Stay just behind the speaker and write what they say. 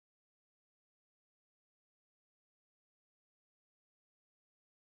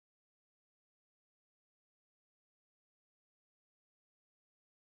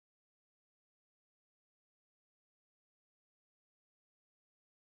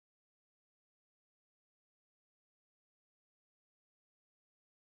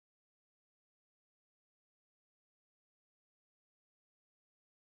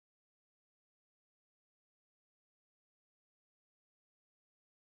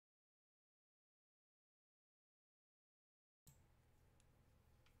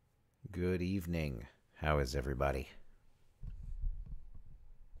Good evening. How is everybody?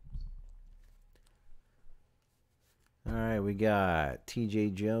 All right, we got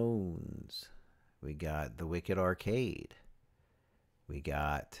TJ Jones. We got The Wicked Arcade. We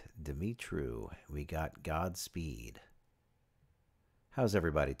got Dimitru. We got Godspeed. How's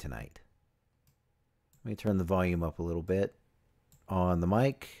everybody tonight? Let me turn the volume up a little bit on the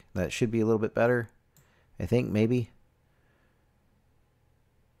mic. That should be a little bit better. I think maybe.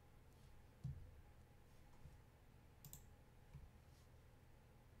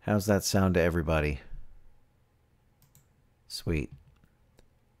 How's that sound to everybody? Sweet.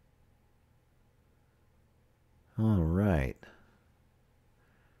 All right.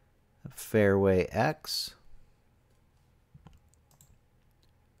 Fairway X.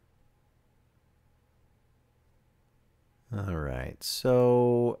 All right.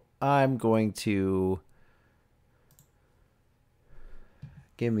 So I'm going to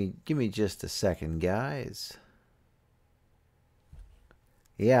give me just a second, guys.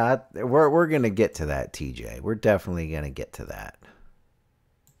 Yeah, we're going to get to that, TJ. We're definitely going to get to that.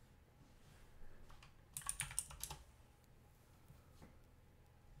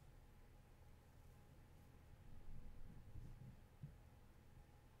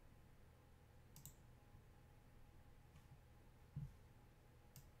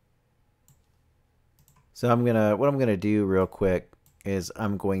 So what I'm gonna do real quick is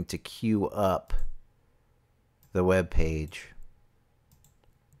I'm going to queue up the web page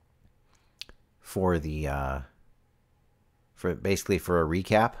for the basically for a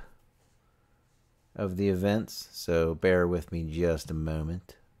recap of the events. So bear with me just a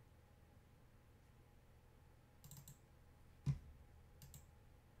moment.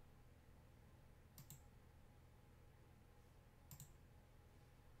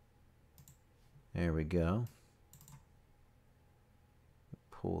 There we go.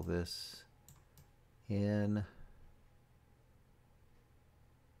 Pull this in.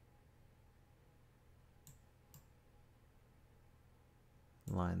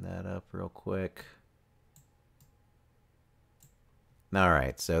 Line that up real quick. All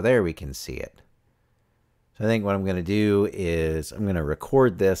right, so there we can see it. So I think what I'm going to do is I'm going to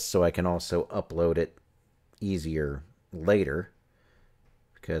record this so I can also upload it easier later,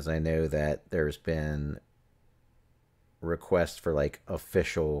 because I know that there's been requests for like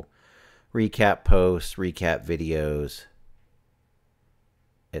official recap posts, recap videos,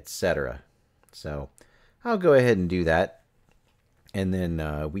 etc. So I'll go ahead and do that, and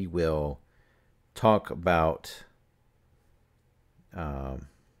then we will talk about how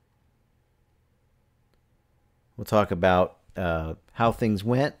things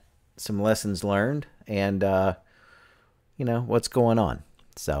went, some lessons learned, and you know, what's going on.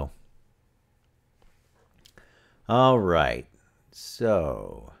 So, all right.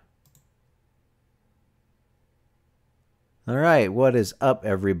 So, all right. What is up,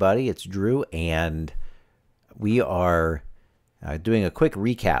 everybody? It's Drew, and we are doing a quick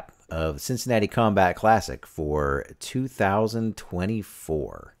recap of Cincinnati Combat Classic for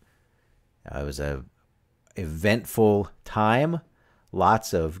 2024. It was a eventful time.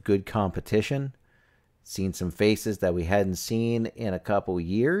 Lots of good competition. Seen some faces that we hadn't seen in a couple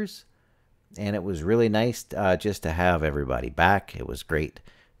years, and it was really nice just to have everybody back. It was great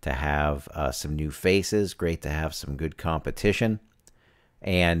to have some new faces, great to have some good competition,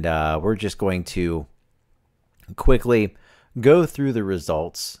 and we're just going to quickly go through the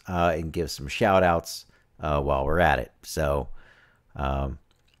results and give some shout outs while we're at it. So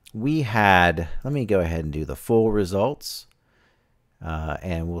we had, let me go ahead and do the full results,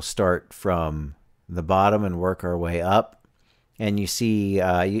 and we'll start from the bottom and work our way up. And you see,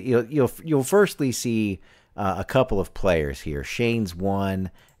 you'll firstly see a couple of players here: Shane's 1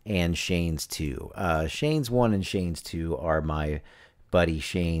 and Shane's 2. Shane's 1 and Shane's 2 are my buddy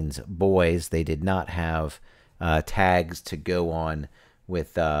Shane's boys. They did not have tags to go on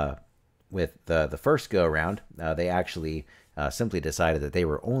with the first go around. They actually simply decided that they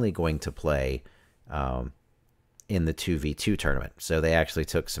were only going to play in the 2v2 tournament. So they actually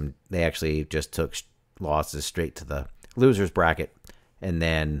just took losses straight to the losers bracket, and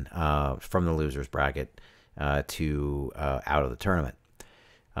then from the losers bracket to out of the tournament.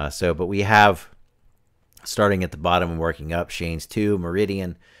 But we have, starting at the bottom and working up, Shane's 2,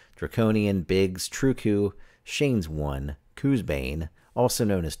 Meridian, Draconian, Biggs, Truku, Shane's 1, Coosbane, also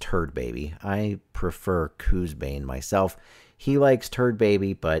known as Turd Baby. I prefer Coosbane myself. He likes Turd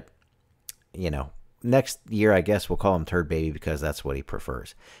Baby, but, you know, next year, I guess we'll call him Turd Baby because that's what he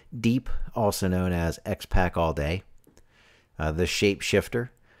prefers. Deep, also known as X-Pac All Day. The Shapeshifter,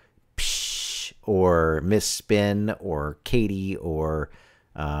 Psh, or Miss Spin, or Katie, or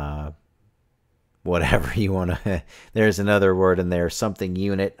whatever you want to. There's another word in there, something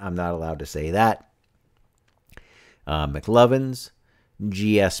unit. I'm not allowed to say that. McLovin's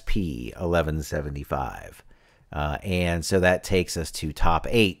GSP 1175. And so that takes us to top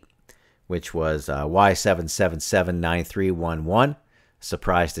 8, which was Y7779311.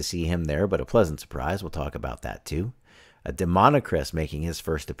 Surprised to see him there, but a pleasant surprise. We'll talk about that too. Demonicrus making his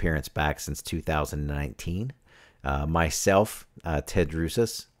first appearance back since 2019. Myself,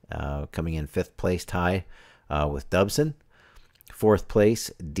 TehDrewsus, coming in 5th place, tie with Dubson. 4th place,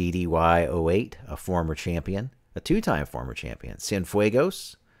 DDY08, a former champion, a 2-time former champion.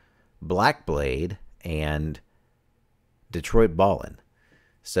 Cienfuegos, Blackblade, and Detroit Ballin.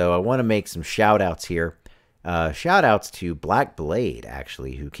 So I want to make some shout-outs here. Shout-outs to Blackblade,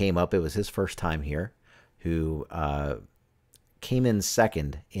 actually, who came up. It was his first time here, who came in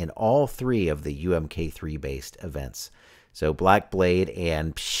 2nd in all 3 of the UMK3-based events. So Blackblade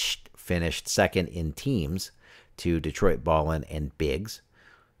and finished 2nd in teams to Detroit Ballin and Biggs.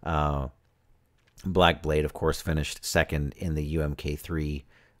 Blackblade, of course, finished 2nd in the UMK3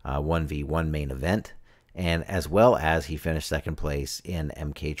 1v1 main event, and as well as he finished 2nd place in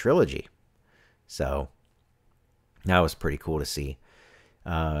MK Trilogy. So that was pretty cool to see.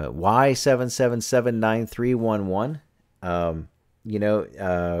 Y7779311.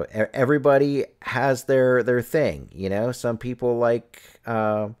 Everybody has their thing. Some people like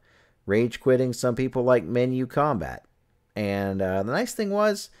rage quitting. Some people like menu combat. And the nice thing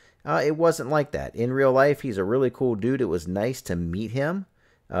was, it wasn't like that. In real life, he's a really cool dude. It was nice to meet him.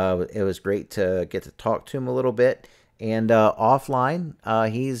 It was great to get to talk to him a little bit. And offline,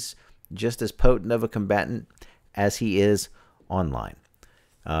 he's just as potent of a combatant as he is online.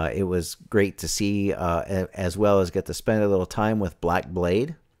 It was great to see, as well as get to spend a little time with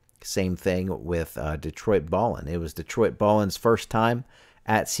Blackblade. Same thing with Detroit Ballin. It was Detroit Ballin's first time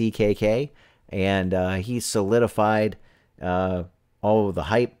at CKK, and he solidified all of the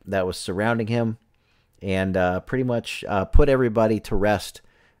hype that was surrounding him, and pretty much put everybody to rest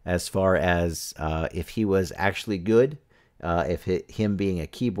as far as if he was actually good, if him being a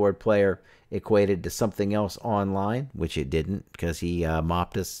keyboard player equated to something else online, which it didn't, because he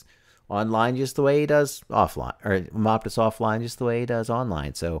mopped us online just the way he does offline, or mopped us offline just the way he does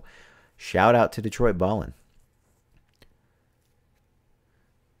online. So shout out to Detroit Ballin.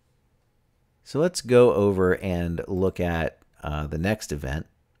 So let's go over and look at the next event,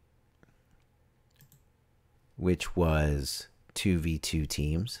 which was 2v2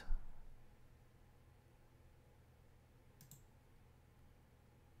 teams.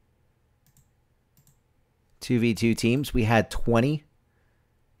 2v2 teams. We had 20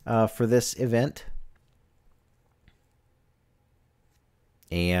 for this event.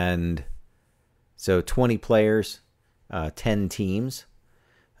 And so 20 players, 10 teams.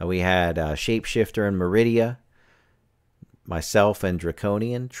 We had Shapeshifter and Meridia, myself and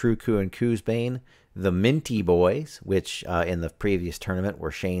Draconian, Truku and Kuzbane, the Minty Boys, which in the previous tournament were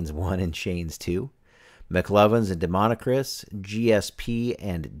Shane's 1 and Shane's 2, McLovin's and Demonicrus, GSP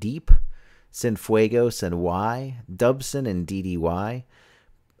and Deep, Cienfuegos and Y, Dubson and DDY,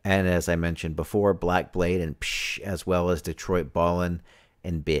 and as I mentioned before, Blackblade and as well as Detroit Ballin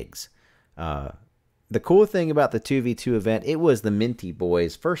and Biggs. The cool thing about the 2v2 event, it was the Minty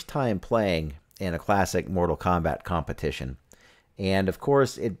Boys' first time playing in a classic Mortal Kombat competition. And of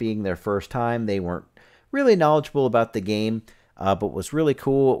course, it being their first time, they weren't really knowledgeable about the game. But what was really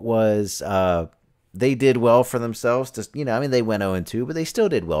cool was they did well for themselves. Just, they went 0-2, but they still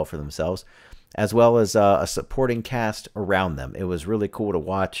did well for themselves, as well as a supporting cast around them. It was really cool to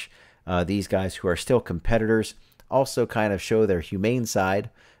watch these guys who are still competitors also kind of show their humane side,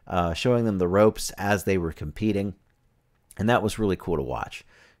 showing them the ropes as they were competing. And that was really cool to watch.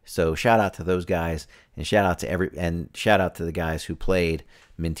 So shout out to those guys, and shout out to the guys who played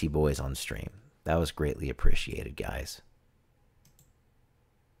Minty Boys on stream. That was greatly appreciated, guys.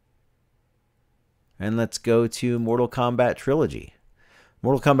 And let's go to Mortal Kombat Trilogy.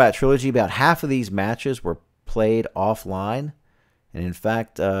 Mortal Kombat Trilogy, about half of these matches were played offline. And in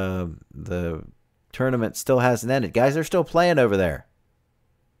fact, the tournament still hasn't ended. Guys, they're still playing over there.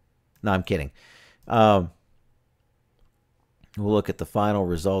 No, I'm kidding. We'll look at the final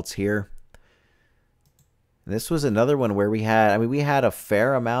results here. This was another one where we had a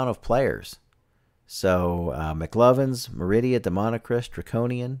fair amount of players. So McLovin's, Meridia, Demonicrus,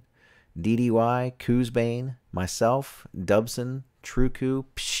 Draconian, DDY, Kuzbane, myself, Dubson, Truku,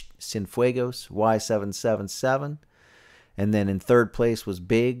 Cienfuegos, Y777. And then in 3rd place was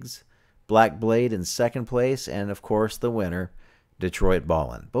Biggs, Blackblade in 2nd place, and of course the winner, Detroit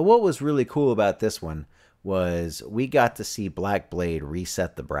Ballin. But what was really cool about this one was we got to see Blackblade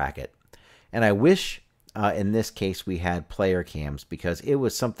reset the bracket. And I wish in this case we had player cams, because it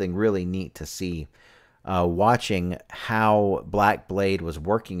was something really neat to see, watching how Black Blade was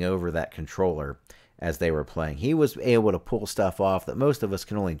working over that controller as they were playing. He was able to pull stuff off that most of us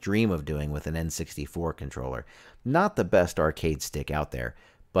can only dream of doing with an N64 controller. Not the best arcade stick out there,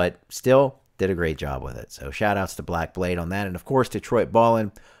 but still did a great job with it. So shout outs to Black Blade on that. And of course, Detroit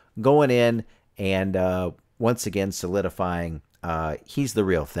Ballin going in and once again solidifying he's the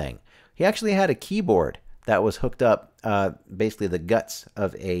real thing. He actually had a keyboard that was hooked up, basically the guts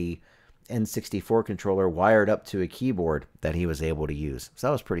of a N64 controller wired up to a keyboard that he was able to use. So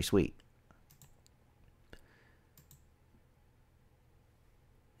that was pretty sweet.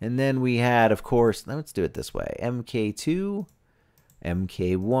 And then we had, of course, let's do it this way, MK2,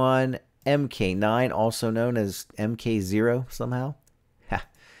 MK1, MK9, also known as MK0 somehow,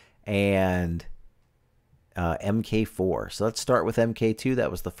 and MK4. So let's start with MK2.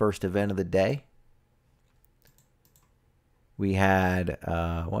 That was the first event of the day. We had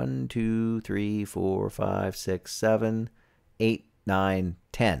 1, 2, 3, 4, 5, 6, 7, 8, 9,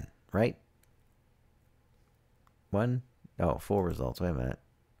 10, right? 4 results. Wait a minute.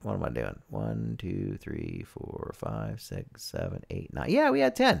 What am I doing? 1, 2, 3, 4, 5, 6, 7, 8, 9. Yeah, we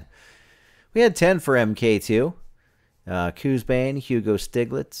had 10. We had 10 for MK2. Kuzbane, Hugo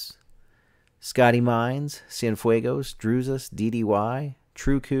Stiglitz, Scotty Mines, Cienfuegos, Drewsus, DDY,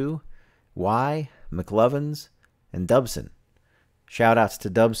 Truku, Y, McLovins, and Dubson. Shoutouts to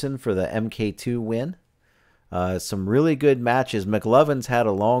Dubson for the MK2 win. Some really good matches. McLovins had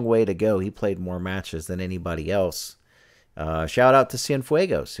a long way to go. He played more matches than anybody else. Shout out to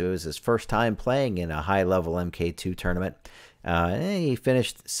Cienfuegos, who was his first time playing in a high-level MK2 tournament. He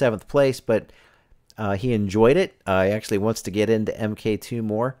finished 7th place, but he enjoyed it. He actually wants to get into MK2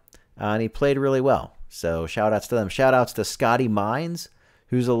 more, and he played really well. So shout outs to them. Shout outs to Scotty Mines,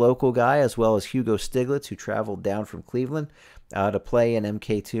 who's a local guy, as well as Hugo Stiglitz, who traveled down from Cleveland to play in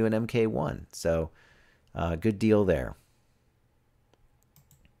MK2 and MK1. So good deal there.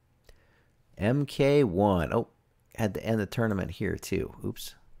 MK1. Oh, had to end the tournament here too.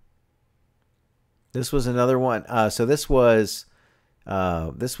 Oops. This was another one. So this was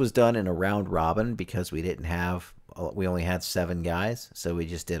done in a round robin because we only had 7 guys, so we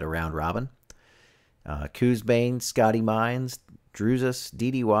just did a round robin. Kuzbane, Scotty Mines, Drewsus,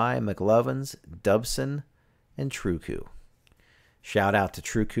 DDY, McLovins, Dubson, and Truku. Shout out to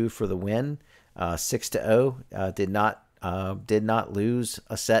Truku for the win. 6-0. Did not lose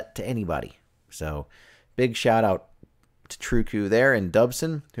a set to anybody. So big shout out to Truku there, and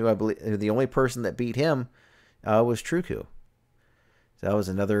Dubson, who I believe the only person that beat him was Truku. So that was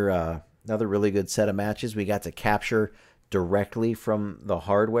another really good set of matches. We got to capture directly from the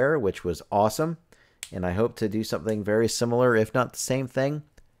hardware, which was awesome. And I hope to do something very similar, if not the same thing,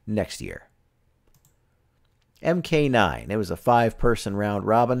 next year. MK9. It was a 5-person round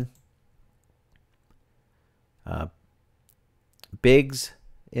robin. Biggs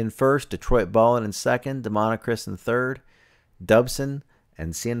in first, Detroit Ballin in second, Demonocris in third, Dubson,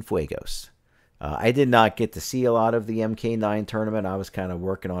 and Cienfuegos. I did not get to see a lot of the MK9 tournament. I was kind of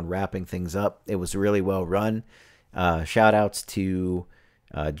working on wrapping things up. It was really well run. Shout outs to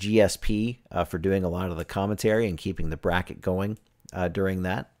GSP for doing a lot of the commentary and keeping the bracket going during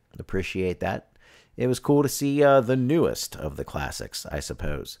that. Appreciate that. It was cool to see the newest of the classics, I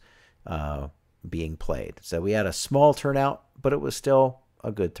suppose, being played. So we had a small turnout, but it was still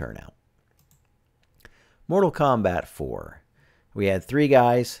a good turnout. Mortal Kombat 4. We had 3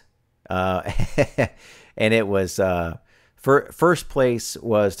 guys, and it was first place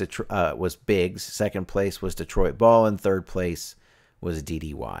was Biggs, second place was Detroit Ball, and third place was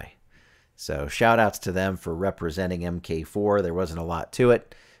DDY. So shout outs to them for representing MK4. There wasn't a lot to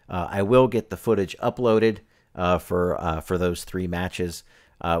it. I will get the footage uploaded for those 3 matches.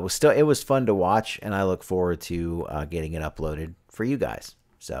 It was fun to watch, and I look forward to getting it uploaded for you guys.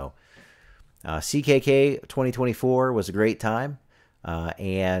 So CKK 2024 was a great time,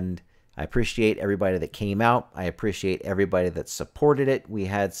 and I appreciate everybody that came out. I appreciate everybody that supported it. We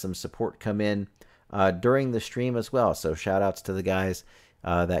had some support come in during the stream as well, so shout outs to the guys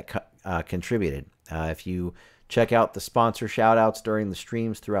that contributed. If you check out the sponsor shout outs during the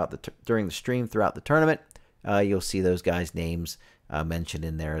streams throughout the tournament, you'll see those guys' names mentioned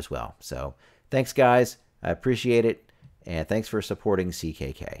in there as well. So thanks, guys. I appreciate it, and thanks for supporting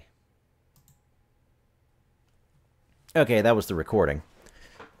CKK. Okay, that was the recording.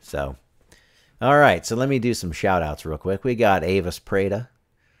 So, all right, so let me do some shout outs real quick. We got Avis Prada.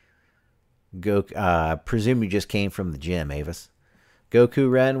 Presume you just came from the gym, Avis.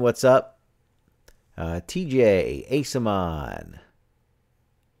 Goku Ren, what's up? TJ, Asamon,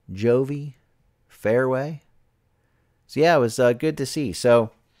 Jovi, fairway. So yeah, it was good to see.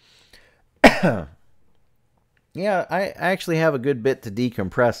 So yeah, I actually have a good bit to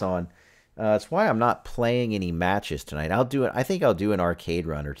decompress on. That's why I'm not playing any matches tonight. I'll do it. I think I'll do an arcade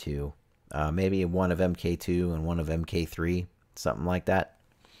run or two. Maybe one of MK2 and one of MK3, something like that.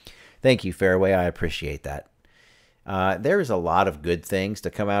 Thank you, Fairway. I appreciate that. There's a lot of good things to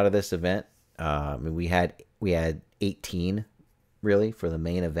come out of this event. I mean, we had 18 really for the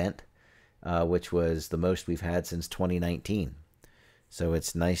main event, which was the most we've had since 2019. So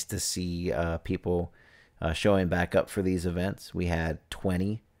it's nice to see people showing back up for these events. We had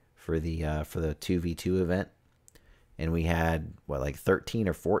 20 for the 2v2 event, and we had like 13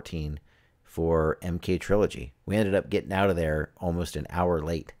 or 14 for MK Trilogy. We ended up getting out of there almost an hour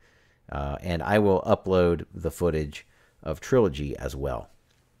late, and I will upload the footage of Trilogy as well,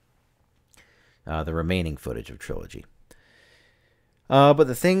 the remaining footage of Trilogy. But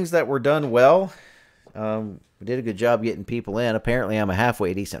the things that were done well, we did a good job getting people in. Apparently, I'm a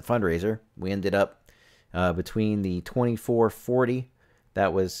halfway decent fundraiser. We ended up between the $24.40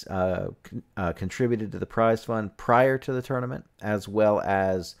 that was contributed to the prize fund prior to the tournament, as well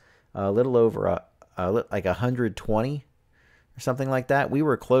as a little over like $120 or something like that. We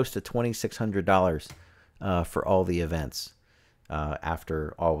were close to $2,600 for all the events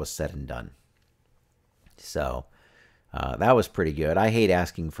after all was said and done. So that was pretty good. I hate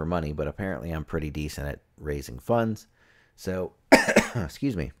asking for money, but apparently I'm pretty decent at raising funds. So,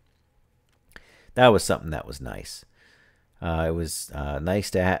 excuse me. That was something that was nice. It was nice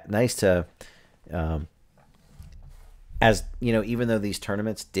to as you know, even though these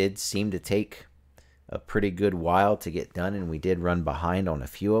tournaments did seem to take a pretty good while to get done, and we did run behind on a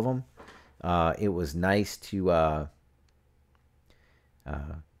few of them, it was nice to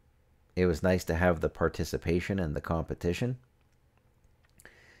have the participation and the competition,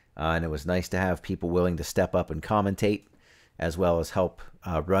 and it was nice to have people willing to step up and commentate, as well as help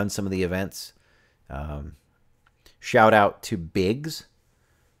run some of the events. Shout out to Biggs,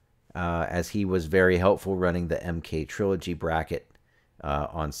 as he was very helpful running the MK Trilogy bracket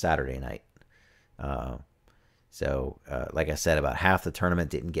on Saturday night. So, like I said, about half the tournament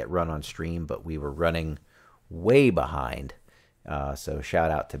didn't get run on stream, but we were running way behind. So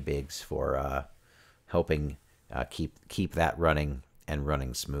shout out to Biggs for helping keep that running and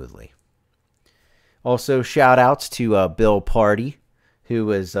running smoothly. Also, shout outs to Bill Party, who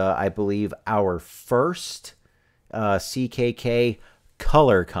was, I believe, our first CKK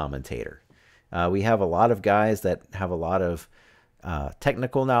color commentator. We have a lot of guys that have a lot of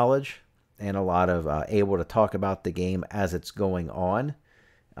technical knowledge and a lot of able to talk about the game as it's going on,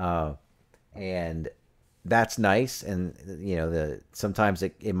 and that's nice. And you know, sometimes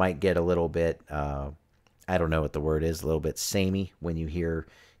it might get a little bit I don't know what the word is, a little bit samey when you hear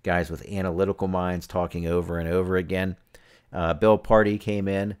guys with analytical minds talking over and over again. Bill Party came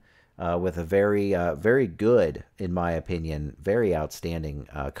in with a very good, in my opinion, very outstanding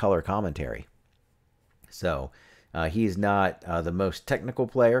color commentary. So he's not the most technical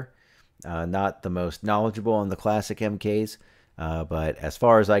player, not the most knowledgeable on the classic MKs, but as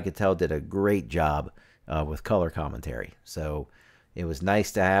far as I could tell, did a great job with color commentary. So it was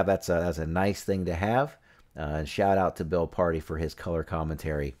nice to have. That's a nice thing to have. And shout out to Bill Party for his color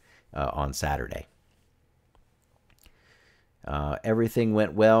commentary on Saturday. Everything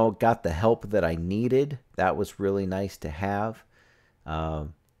went well. Got the help that I needed. That was really nice to have.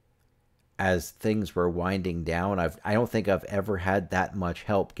 As things were winding down, I don't think I've ever had that much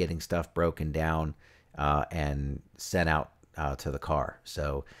help getting stuff broken down and sent out to the car.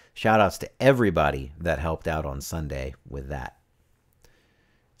 So shout outs to everybody that helped out on Sunday with that.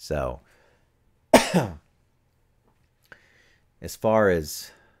 So as far as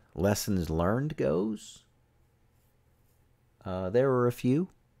lessons learned goes, there were a few.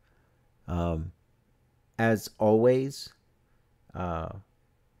 As always, UMK3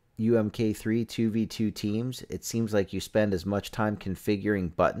 2v2 teams, it seems like you spend as much time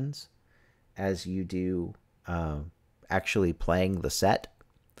configuring buttons as you do actually playing the set.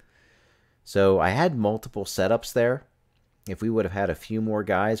 So I had multiple setups there. If we would have had a few more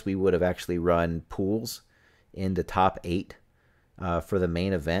guys, we would have actually run pools into top 8 for the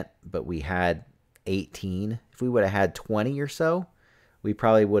main event, but we had 18. If we would have had 20 or so, we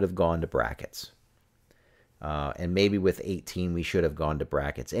probably would have gone to brackets. And maybe with 18, we should have gone to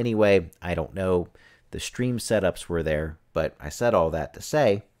brackets. Anyway, I don't know. The stream setups were there, but I said all that to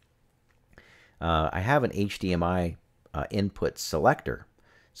say, I have an HDMI input selector,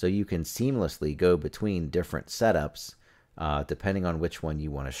 so you can seamlessly go between different setups depending on which one you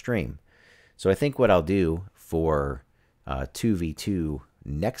want to stream. So I think what I'll do for 2v2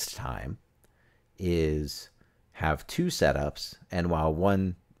 next time is have two setups, and while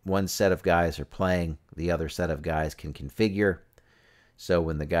one set of guys are playing, the other set of guys can configure. So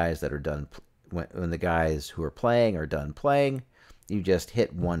when the guys that are done, when the guys who are playing are done playing, you just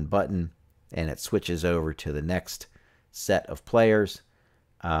hit one button and it switches over to the next set of players,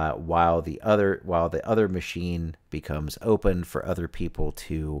 while the other machine becomes open for other people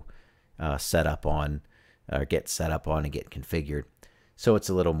to set up on, or get set up on and get configured. So it's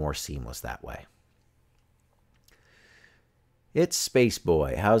a little more seamless that way. It's Space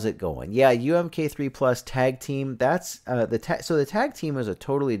Boy. How's it going? Yeah, UMK3 Plus Tag Team. That's so the Tag Team is a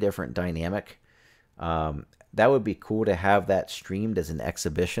totally different dynamic. That would be cool to have that streamed as an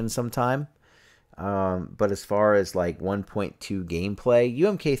exhibition sometime. But as far as like 1.2 gameplay,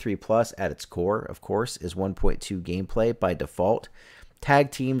 UMK3 Plus at its core, of course, is 1.2 gameplay by default.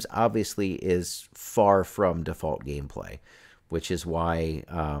 Tag Teams obviously is far from default gameplay, which is why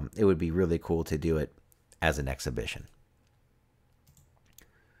it would be really cool to do it as an exhibition.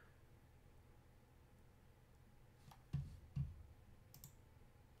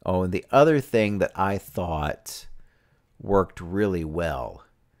 Oh, and the other thing that I thought worked really well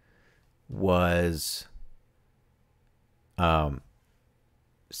was,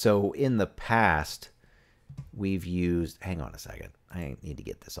 so in the past, we've used, hang on a second. I need to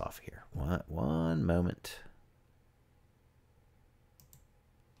get this off here. One moment.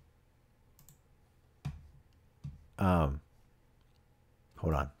 Hold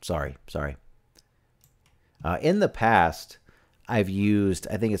on. Sorry. In the past, I've used,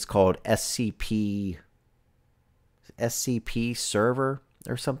 I think it's called SCP server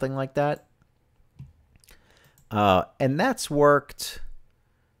or something like that. And that's worked.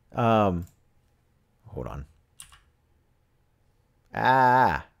 Hold on.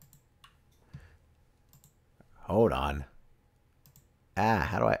 Hold on.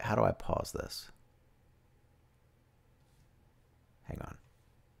 How do I pause this? Hang on.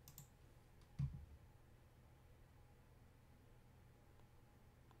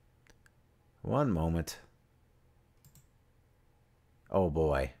 One moment. Oh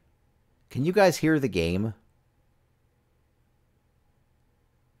boy. Can you guys hear the game?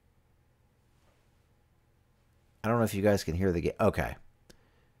 I don't know if you guys can hear the game. Okay.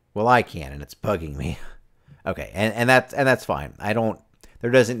 Well, I can, and it's bugging me. Okay, and that's fine.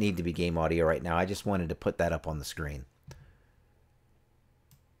 There doesn't need to be game audio right now. I just wanted to put that up on the screen.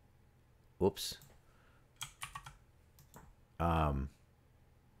 Whoops. Hang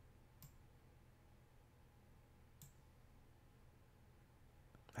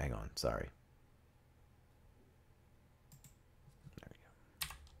on, sorry. There we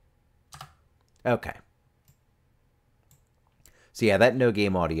go. Okay. So yeah, that no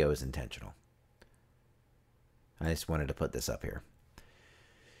game audio is intentional. I just wanted to put this up here.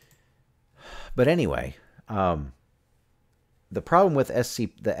 But anyway, the problem with the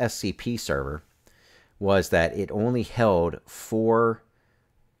SCP server was that it only held four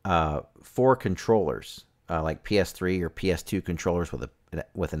controllers, like PS3 or PS2 controllers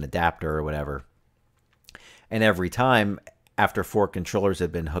with an adapter or whatever. And every time after 4 controllers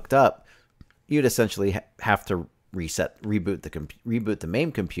had been hooked up, you'd essentially have to reboot the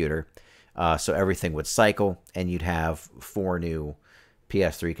main computer, so everything would cycle, and you'd have 4 new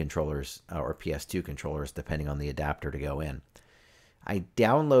PS3 controllers or PS2 controllers, depending on the adapter to go in. I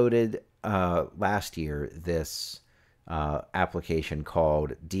downloaded last year this application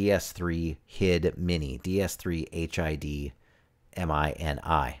called DS3 HID Mini, DS3 HID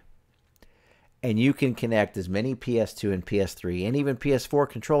MINI. And you can connect as many PS2 and PS3 and even PS4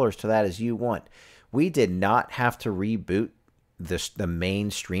 controllers to that as you want. We did not have to reboot the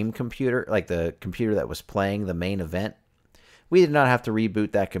main stream computer, like the computer that was playing the main event. We did not have to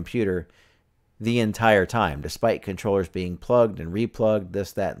reboot that computer the entire time, despite controllers being plugged and replugged,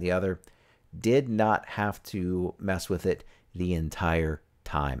 this, that, and the other. Did not have to mess with it the entire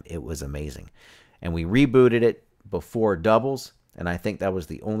time. It was amazing. And we rebooted it before doubles, and I think that was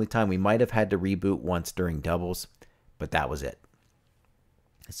the only time. We might have had to reboot once during doubles, but that was it.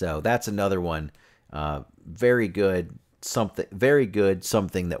 So that's another one. Very good, something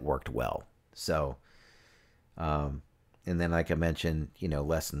that worked well. So, and then like I mentioned,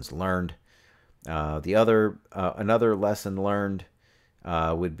 lessons learned. Another lesson learned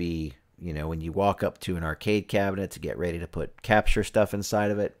would be, when you walk up to an arcade cabinet to get ready to put capture stuff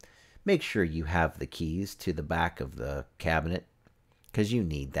inside of it, make sure you have the keys to the back of the cabinet, because you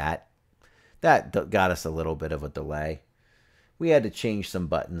need that. That got us a little bit of a delay. We had to change some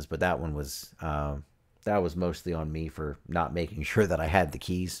buttons, but that one was mostly on me for not making sure that I had the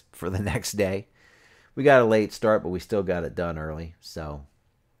keys for the next day. We got a late start, but we still got it done early. So,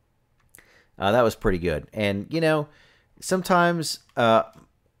 That was pretty good. And, you know, sometimes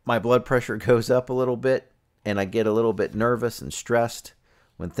my blood pressure goes up a little bit and I get a little bit nervous and stressed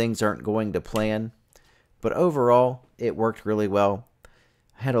when things aren't going to plan. But overall, it worked really well.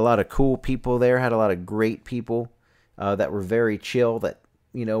 I had a lot of cool people there, had a lot of great people that were very chill, that,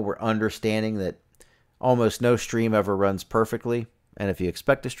 you know, were understanding that almost no stream ever runs perfectly. And if you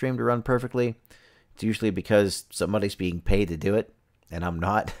expect a stream to run perfectly, it's usually because somebody's being paid to do it, and I'm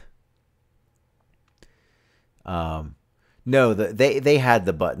not. No, they had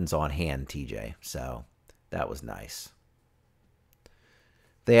the buttons on hand, TJ, so that was nice.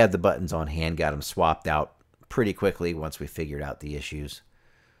 They had the buttons on hand, got them swapped out pretty quickly once we figured out the issues.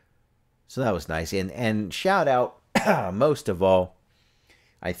 So that was nice. And shout out, most of all,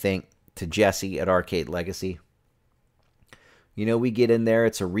 I think, to Jesse at Arcade Legacy. You know, we get in there.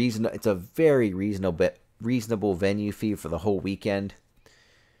 It's a very reasonable venue fee for the whole weekend.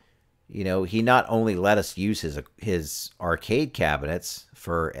 You know, he not only let us use his arcade cabinets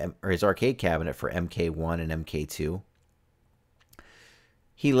his arcade cabinet for MK1 and MK2.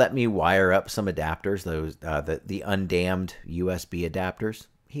 He let me wire up some adapters, those the undammed USB adapters.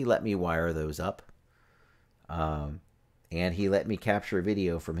 He let me wire those up. And he let me capture a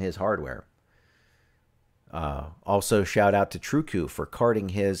video from his hardware. Also, shout out to TehDrewsus for carting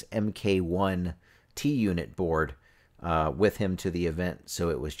his MK1 T-Unit board with him to the event. So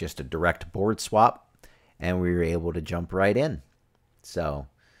it was just a direct board swap, and we were able to jump right in. So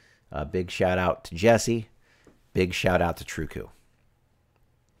big shout out to Jesse. Big shout out to TehDrewsus.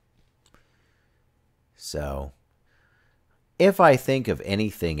 So if I think of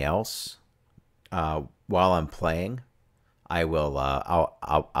anything else while I'm playing, I will.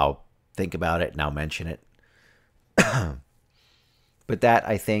 I'll think about it and I'll mention it. But that,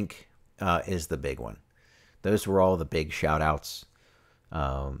 I think, is the big one. Those were all the big shout outs,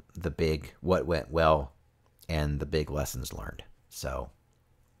 the big what went well, and the big lessons learned. So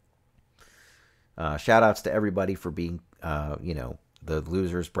shout outs to everybody for being, you know, the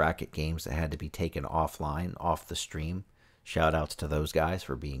losers bracket games that had to be taken offline, off the stream. Shout outs to those guys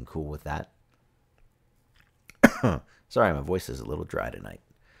for being cool with that. Sorry, my voice is a little dry tonight.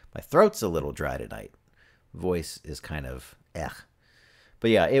 My throat's a little dry tonight. Voice is kind of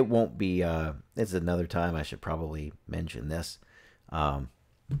But yeah, it won't be, it's another time I should probably mention this.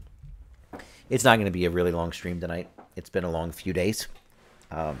 It's not going to be a really long stream tonight. It's been a long few days.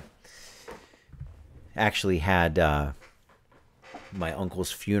 Actually had, my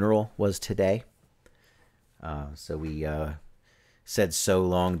uncle's funeral was today. So we said so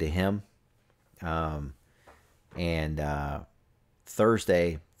long to him. And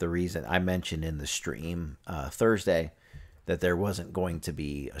Thursday, the reason I mentioned in the stream Thursday that there wasn't going to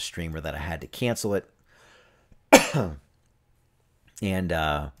be a streamer, that I had to cancel it. And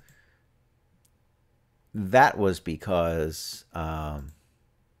that was because that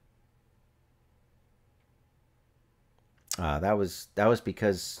was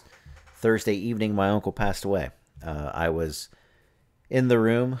because Thursday evening my uncle passed away. I was in the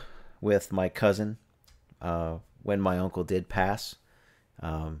room with my cousin when my uncle did pass,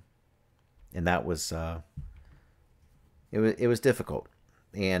 and that was it was difficult.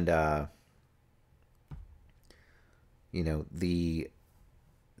 And you know, the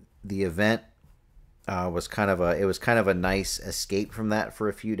event was kind of a nice escape from that for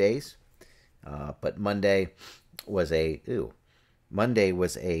a few days. But Monday was a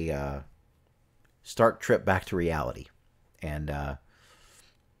stark trip back to reality. And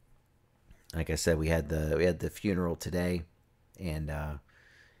like I said, we had the funeral today, and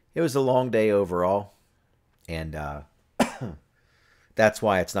it was a long day overall. And that's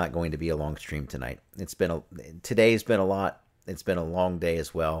why it's not going to be a long stream tonight. Today's been a lot. It's been a long day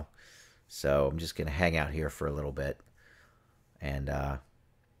as well. So I'm just going to hang out here for a little bit and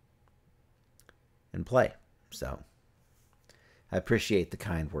play. So I appreciate the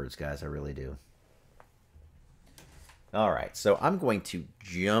kind words, guys. I really do. All right. So I'm going to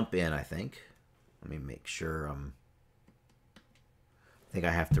jump in, I think. Let me make sure I think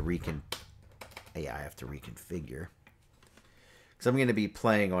I have to I have to reconfigure. Because I'm going to be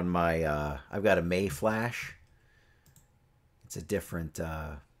playing on my, I've got a May Flash. It's a different,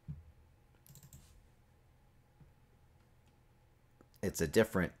 I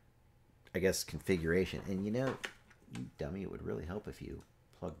guess, configuration. And you know, you dummy, it would really help if you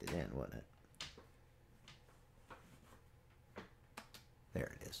plugged it in, wouldn't it?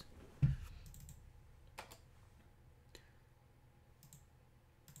 There it is.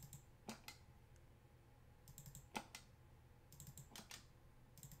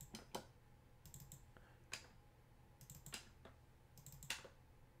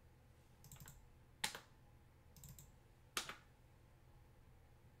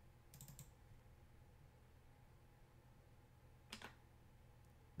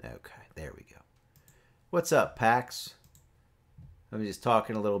 Okay, there we go. What's up, Pax? I'm just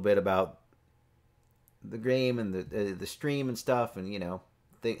talking a little bit about the game and the stream and stuff, and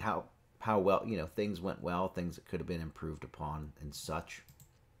think how well things went well, things that could have been improved upon, and such.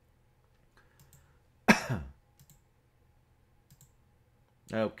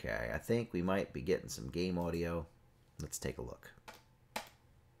 Okay, I think we might be getting some game audio. Let's take a look.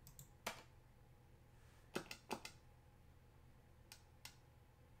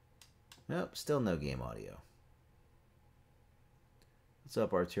 Nope, still no game audio. What's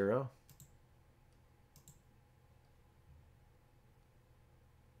up, Arturo?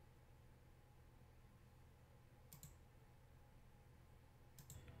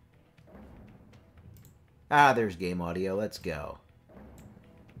 Ah, there's game audio. Let's go.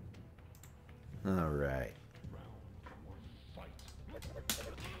 All right.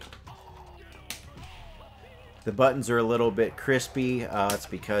 The buttons are a little bit crispy. It's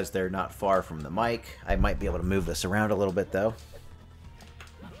because they're not far from the mic. I might be able to move this around a little bit, though.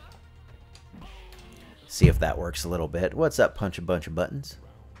 See if that works a little bit. What's up, Punch a Bunch of Buttons?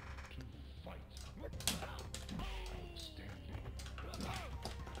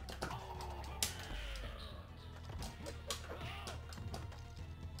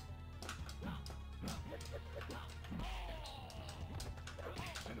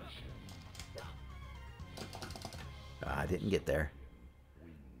 I didn't get there.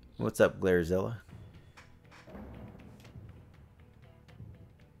 What's up, Glairzilla?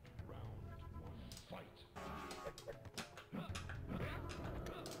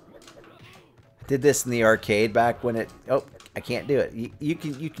 Did this in the arcade back when it... Oh, I can't do it. You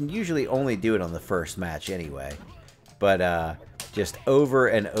can usually only do it on the first match anyway. But just over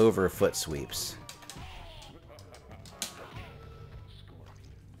and over foot sweeps.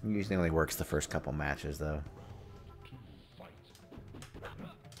 Usually only works the first couple matches, though.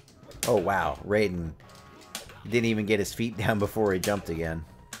 Oh, wow. Raiden didn't even get his feet down before he jumped again.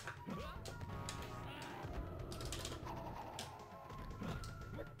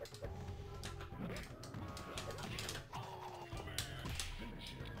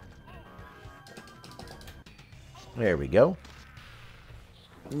 There we go.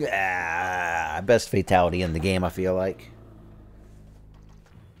 Ah, best fatality in the game, I feel like.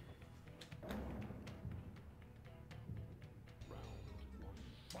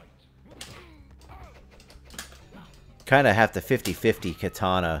 Kind of have to 50-50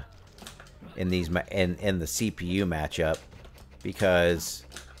 Katana in these in the CPU matchup, because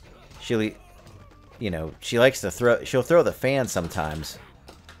she likes to she'll throw the fan sometimes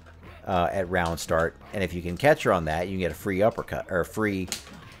at round start, and if you can catch her on that, you can get a free uppercut or a free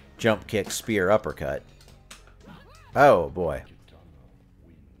jump kick spear uppercut. Oh boy.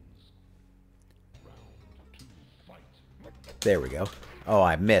 There we go. Oh,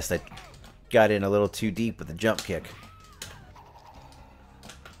 I missed. I got in a little too deep with the jump kick.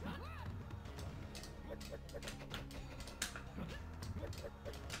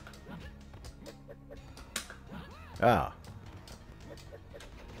 Oh.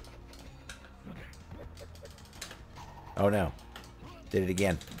 Oh no. Did it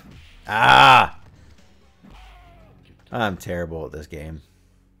again. Ah! I'm terrible at this game.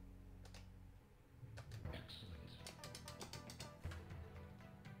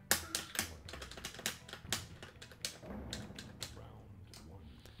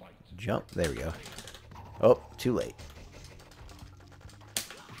 Jump. There we go. Oh, too late.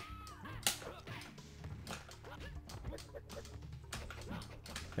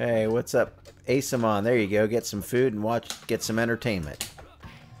 Hey, what's up, Asamon? There you go. Get some food and get some entertainment.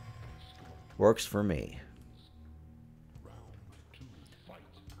 Works for me.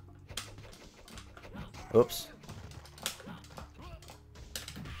 Oops.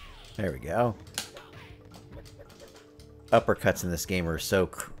 There we go. Uppercuts in this game are so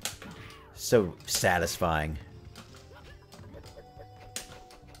satisfying.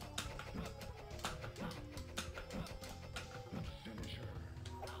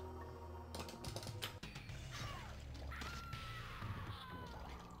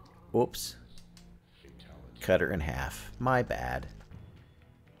 Whoops. Cut her in half. My bad.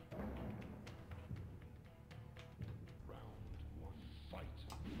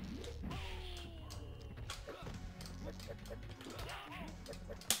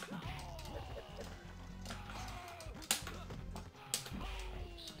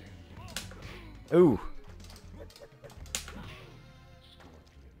 Ooh.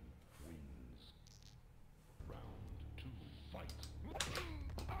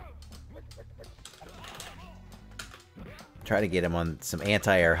 Try to get him on some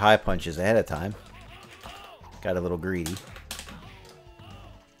anti-air high punches ahead of time. Got a little greedy.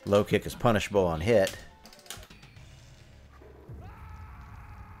 Low kick is punishable on hit.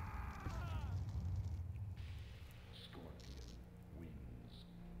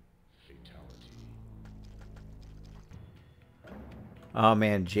 Oh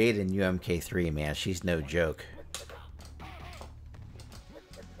man, Jade in UMK3, man, she's no joke.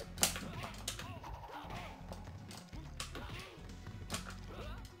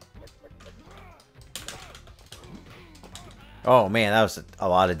 Oh man, that was a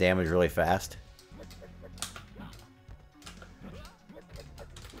lot of damage really fast.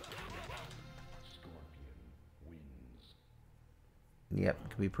 Yep, it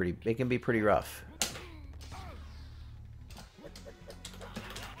can be pretty. It can be pretty rough.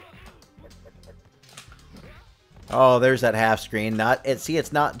 Oh, there's that half screen. See,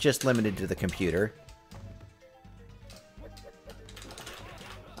 it's not just limited to the computer.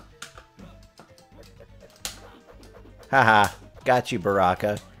 Haha, got you,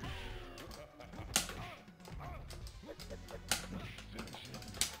 Baraka.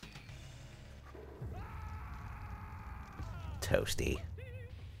 Toasty.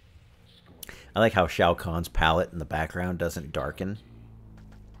 I like how Shao Kahn's palette in the background doesn't darken.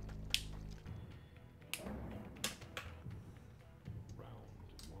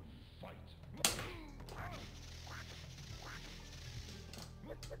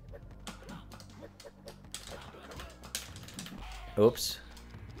 Oops.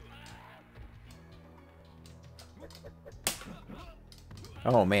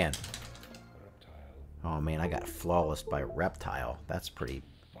 Oh, man. Oh, man, I got flawless by Reptile. That's pretty...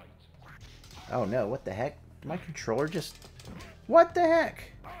 Oh, no, what the heck? My controller just... What the heck?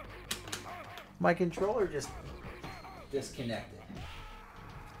 My controller just disconnected.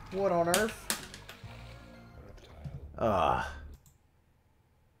 What on earth? Ugh.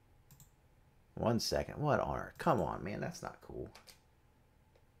 1 second. What on earth? Come on, man. That's not cool.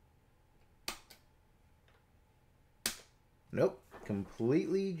 Nope.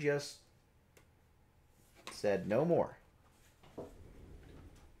 Completely just said no more.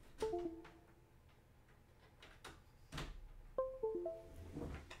 Let's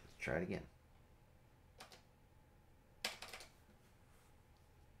try it again.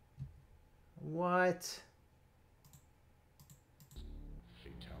 What?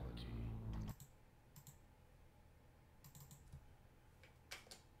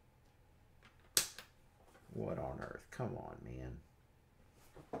 What on earth? Come on, man.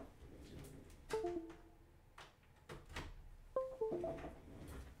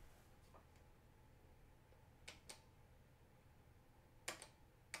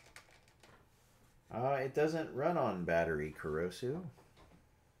 It doesn't run on battery, Kurosu.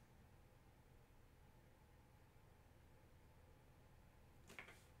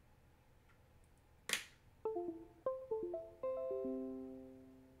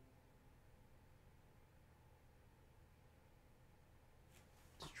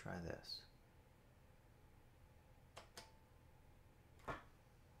 Let's try this.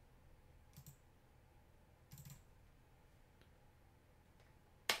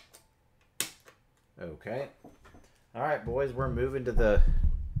 Okay. All right, boys, we're moving to the...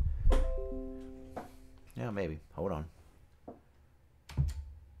 Yeah, maybe. Hold on.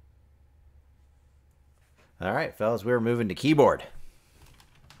 All right, fellas, we're moving to keyboard.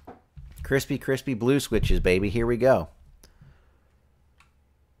 Crispy, crispy blue switches, baby. Here we go.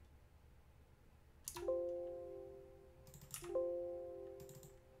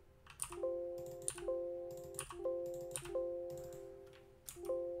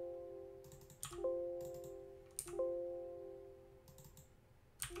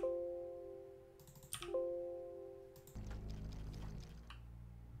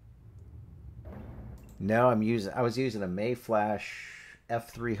 No, I was using a Mayflash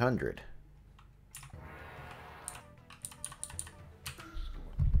F300.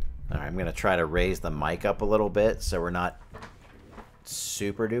 All right, I'm going to try to raise the mic up a little bit so we're not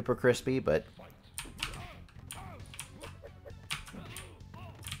super duper crispy, but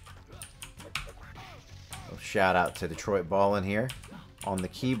shout out to Detroit Ballin' here on the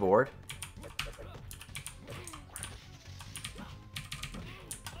keyboard.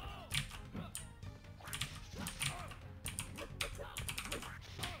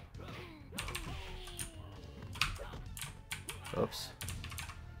 Oops.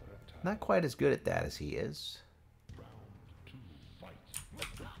 Not quite as good at that as he is.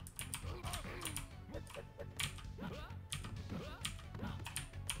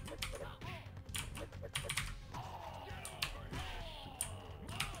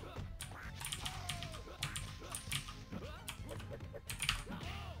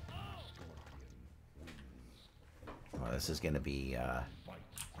 Well, this is going to be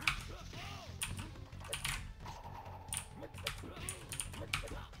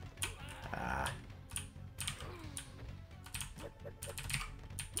Ah.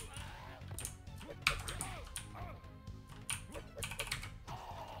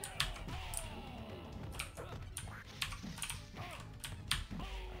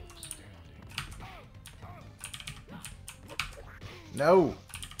 No.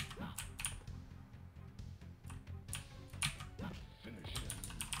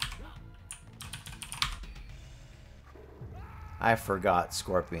 I forgot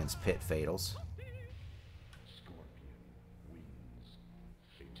Scorpion's pit fatals.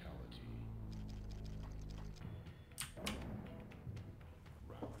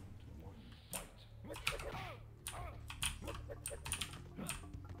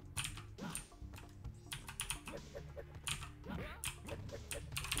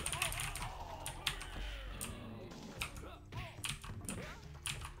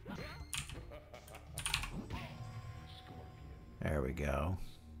 There we go.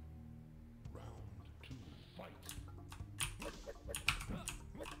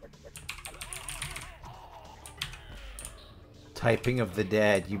 Typing of the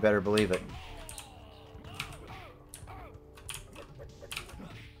dead, you better believe it.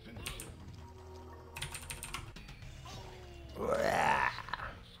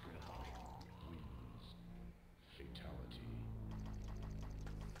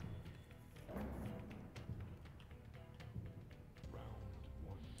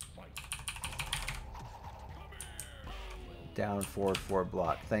 Down forward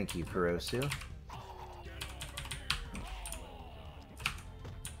block. Thank you, TehDrewsus.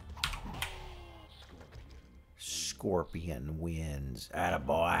 Scorpion wins.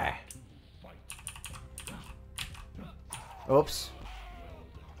 Attaboy. Oops.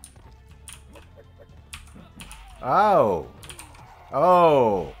 Oh.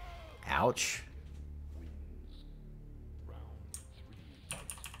 Oh. Ouch.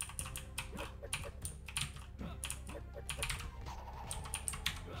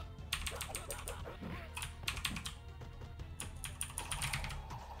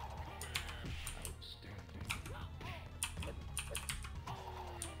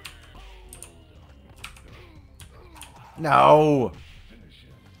 No.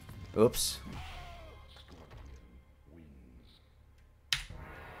 Oops.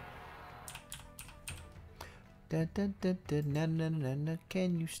 Da, da, da, da, na, na, na, na,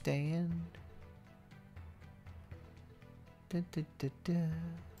 can you stand? Da, da, da, da.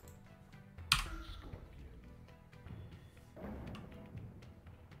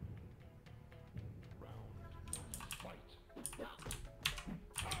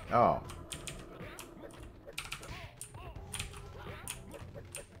 Oh.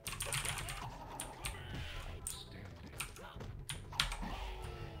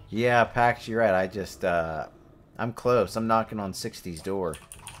 Yeah, Pax, you're right. I just, I'm close. I'm knocking on 60's door.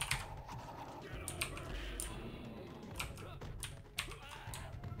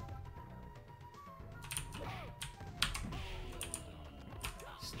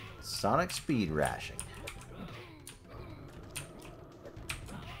 Sonic speed rashing.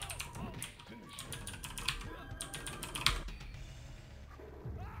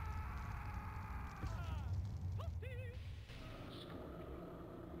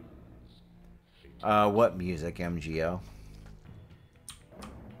 What music, MGO?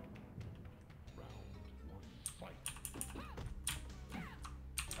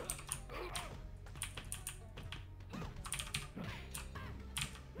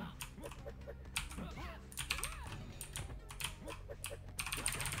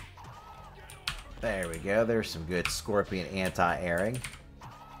 There we go. There's some good Scorpion anti-airing.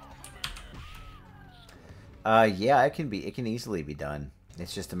 Yeah, it can easily be done.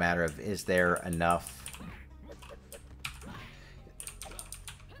 It's just a matter of, is there enough?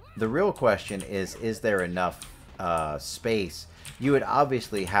 The real question is there enough space? You would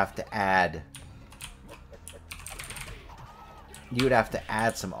obviously have to add. You would have to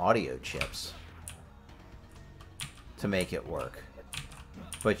add some audio chips to make it work.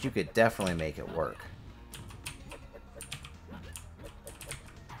 But you could definitely make it work.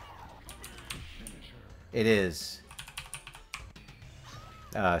 It is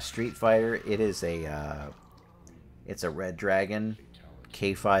Street Fighter. It is a it's a Red Dragon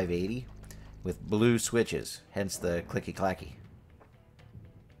K580 with blue switches, hence the clicky clacky.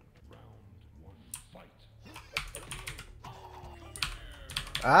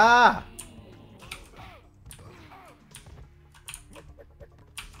 Ah!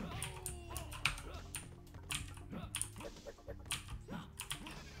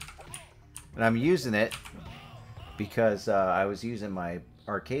 And I'm using it because I was using my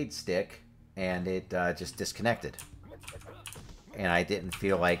arcade stick, and it just disconnected. And I didn't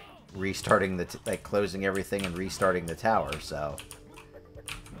feel like restarting the like closing everything and restarting the tower. So,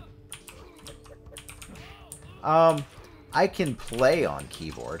 I can play on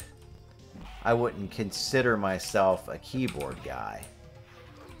keyboard. I wouldn't consider myself a keyboard guy,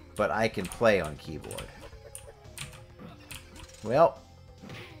 but I can play on keyboard. Well,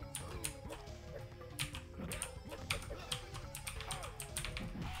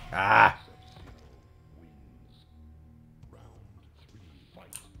 ah.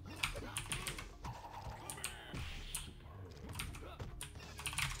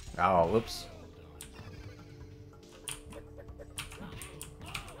 Oh, whoops.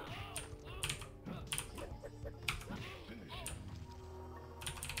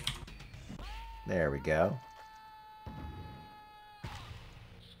 There we go.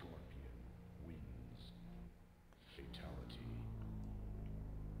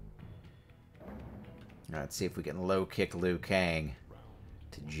 Let's see if we can low kick Liu Kang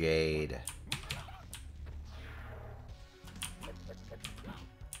to Jade.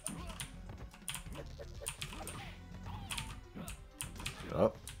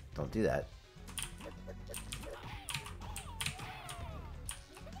 Oh, don't do that.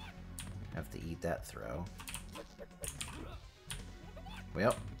 Have to eat that throw.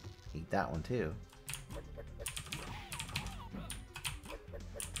 Well, eat that one too.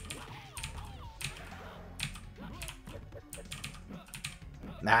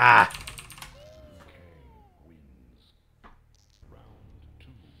 Nah.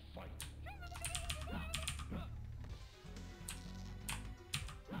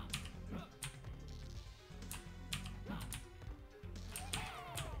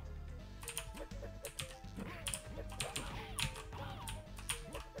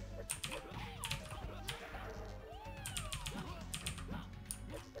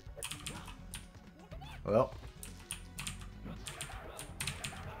 Well.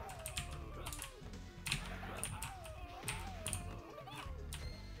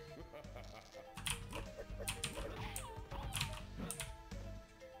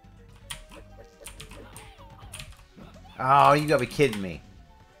 Oh, you gotta be kidding me.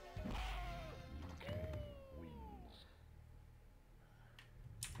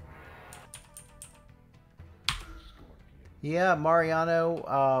 Yeah,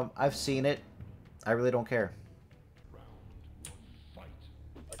 Mariano, I've seen it. I really don't care.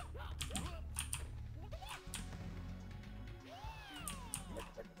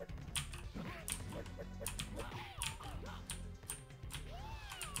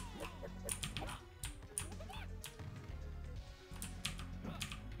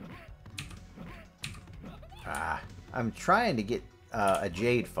 Ah, I'm trying to get a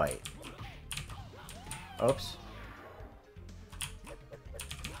Jade fight. Oops.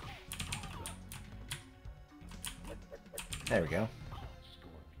 There we go.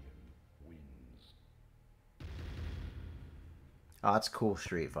 Oh, that's cool,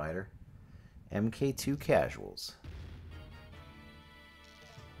 Street Fighter. MK2 Casuals.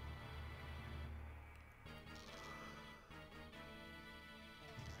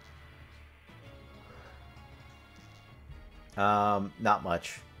 Not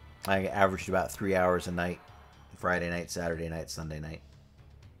much. I averaged about 3 hours a night. Friday night, Saturday night, Sunday night.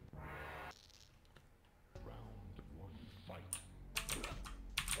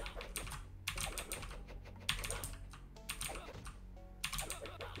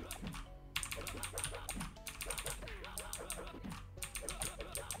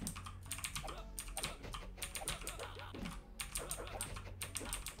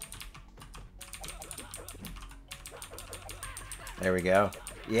 There we go.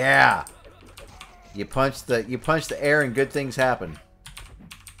 Yeah. You punch the air and good things happen.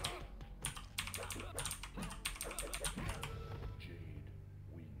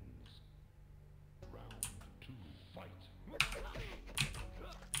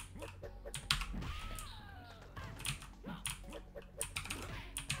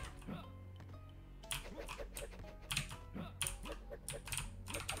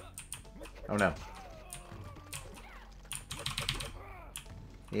 Oh no.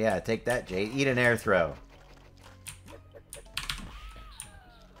 Yeah, take that, Jade. Eat an air throw.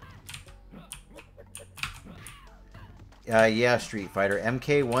 Yeah, Street Fighter.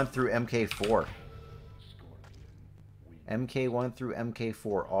 MK1 through MK4. MK1 through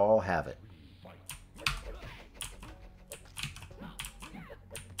MK4 all have it.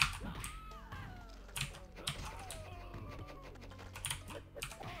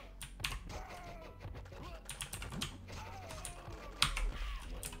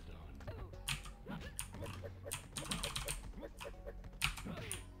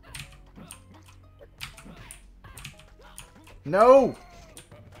 No!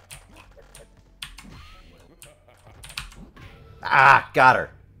 Ah, got her.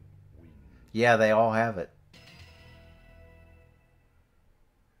 Yeah, they all have it.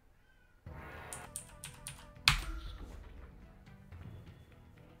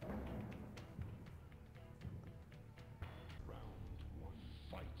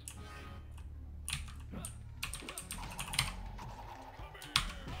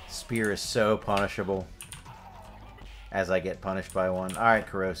 Spear is so punishable as I get punished by one. Alright,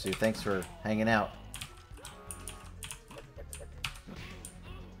 Kurosu, thanks for hanging out.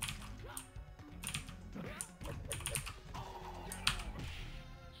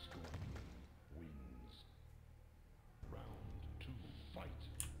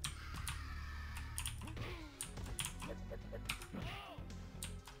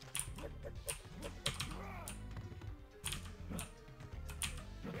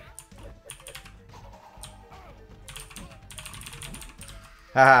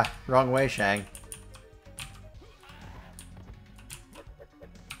 Haha, wrong way, Shang.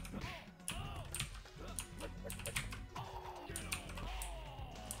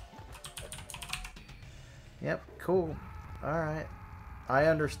 Yep, cool. Alright. I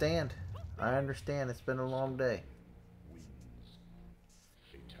understand. I understand. It's been a long day.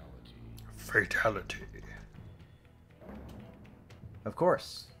 Fatality. Of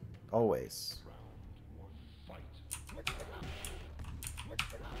course. Always.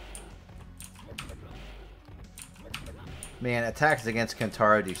 Man, attacks against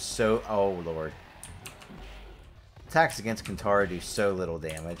Kentaro do so... Oh, Lord. Attacks against Kentaro do so little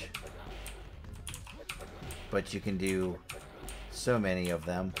damage. But you can do so many of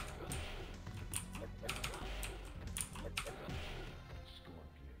them.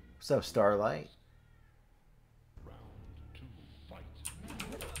 What's up, Starlight?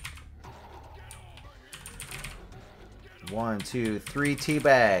 One, two, three tea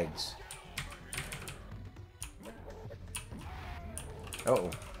bags.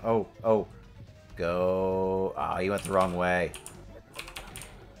 Oh, oh, oh. Go. Ah, oh, you went the wrong way.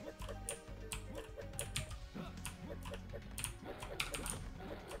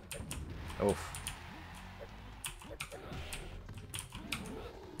 Oof.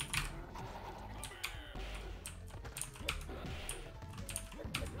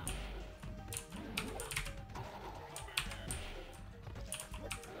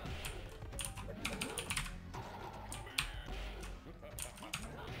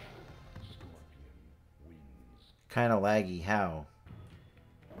 Kind of laggy. How?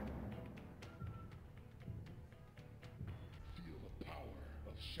 Feel the power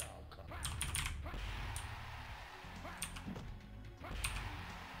of Shao Kahn.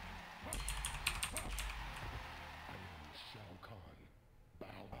 Shao Kahn, bow.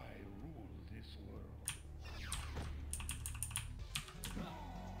 I rule this world. I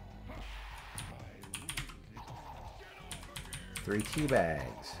rule this. 3 tea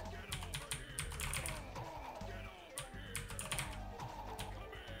bags.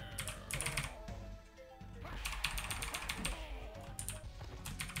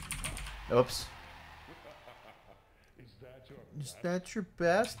 Oops. Is that your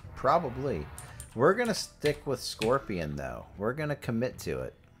best? Probably. We're going to stick with Scorpion, though. We're going to commit to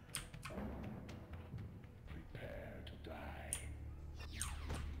it. Prepare to die.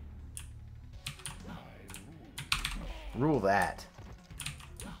 Rule that.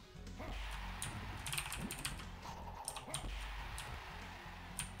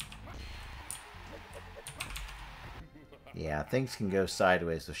 Yeah, things can go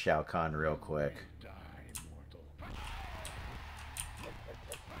sideways with Shao Kahn real quick.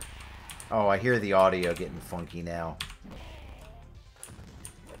 Oh, I hear the audio getting funky now.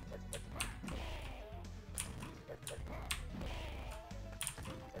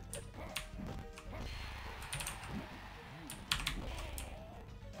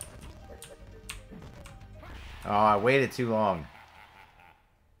 Oh, I waited too long.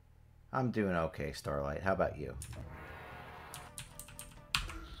 I'm doing okay, Starlight. How about you?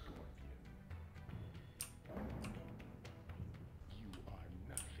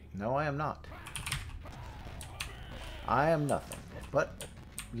 No, I am not. I am nothing. But,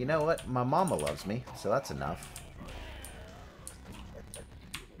 you know what? My mama loves me, so that's enough.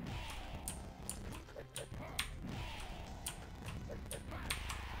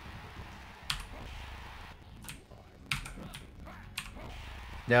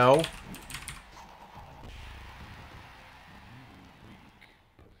 No.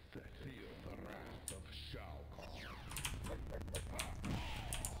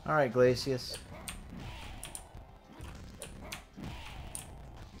 Alright, Glacius.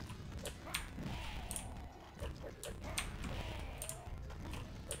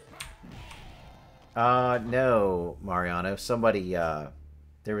 No, Mariano. Somebody, there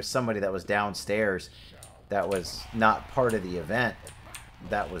was somebody that was downstairs that was not part of the event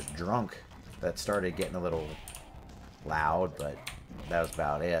that was drunk that started getting a little loud, but that was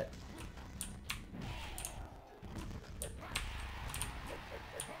about it.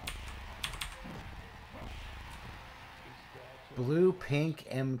 Blue pink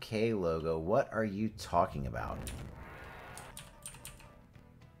MK logo. What are you talking about?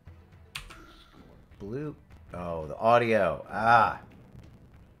 Blue. Oh, the audio. Ah.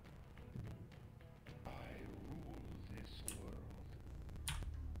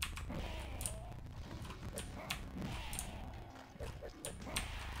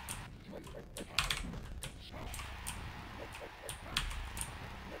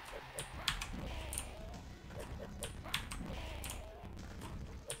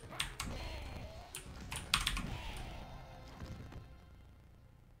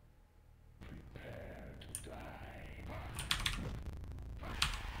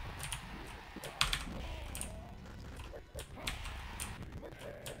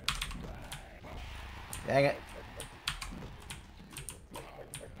 Dang it.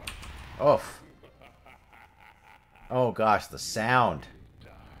 Oh. Oh gosh, the sound.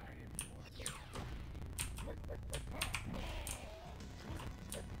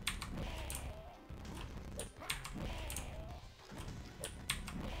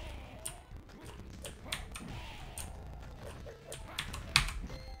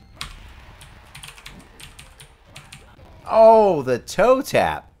 Oh, the toe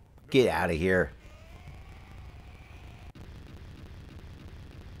tap. Get out of here.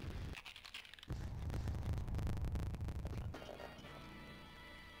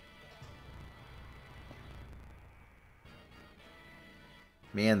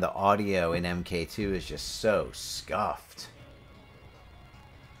 Man, the audio in MK2 is just so scuffed.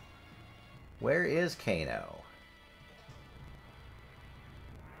 Where is Kano?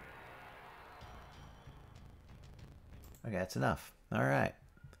 Okay, that's enough. All right.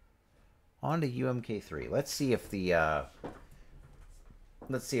 On to UMK3. Let's see if the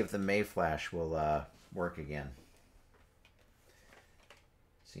Mayflash will work again.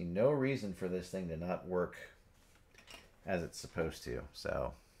 See no reason for this thing to not work as it's supposed to.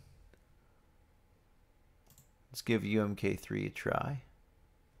 So let's give UMK3 a try.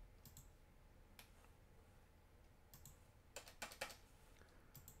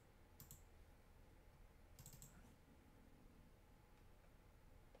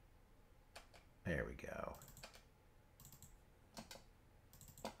 There we go.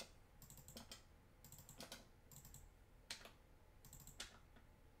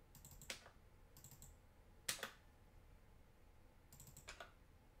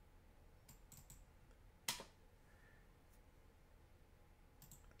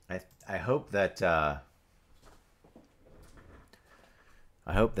 I hope that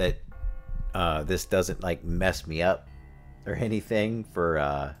this doesn't like mess me up or anything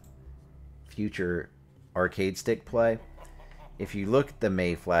for future arcade stick play. If you look at the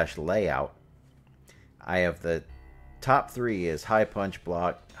Mayflash layout, I have the top three is high punch,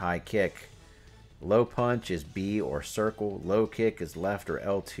 block, high kick. Low punch is B or circle. Low kick is left or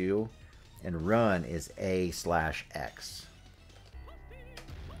L2. And run is A/X.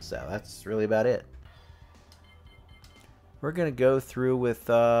 So that's really about it. We're going to go through with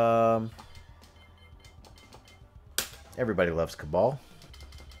Everybody Loves Cabal.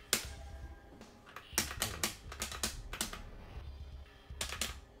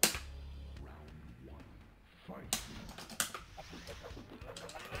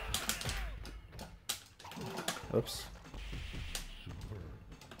 Oops.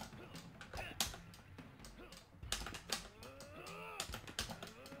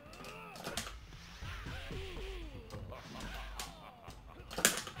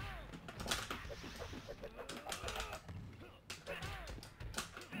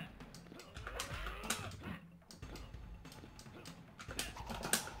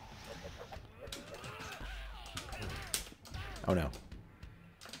 Oh no.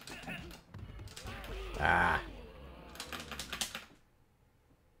 Ah.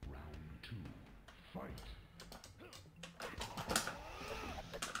 Round two, fight.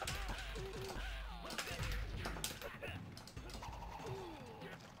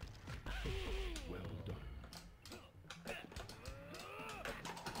 Well done.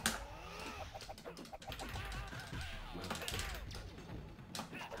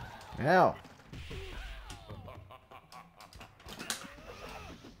 Ow.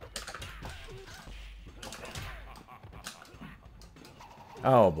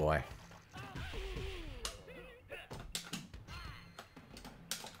 Oh boy.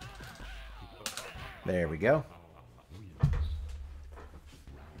 There we go.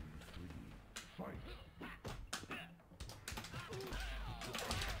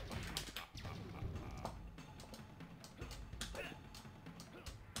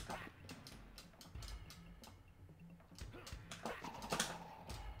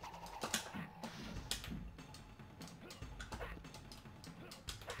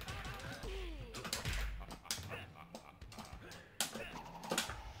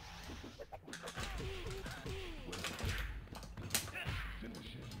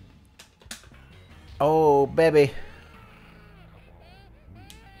 Oh, baby.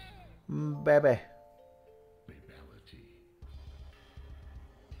 Baby. Fatality.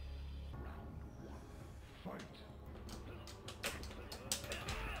 Round 1. Fight.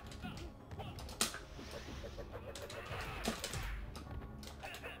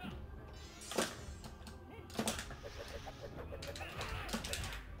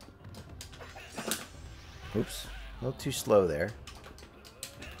 Oops. A little too slow there.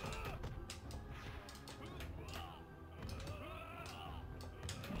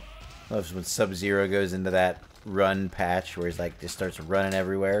 Loves when Sub-Zero goes into that run patch where he's like just starts running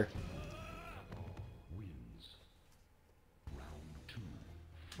everywhere. Wins. Round 2.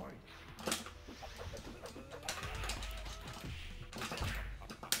 Fight.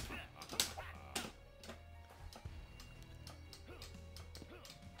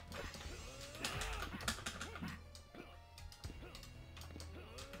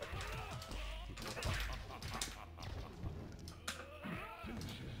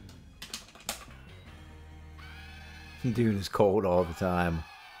 Dude is cold all the time.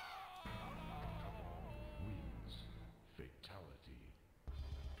 Wins. Fatality.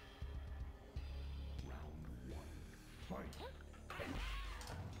 Round 1. Fight.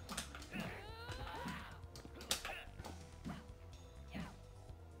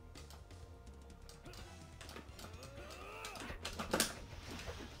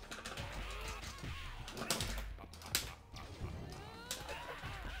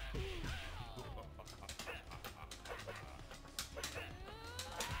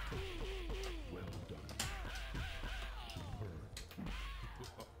 Well done. Superb.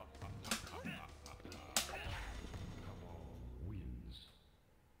 Cabal wins.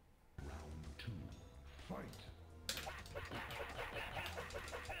 Round 2. Fight.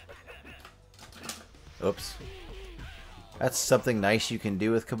 Oops. That's something nice you can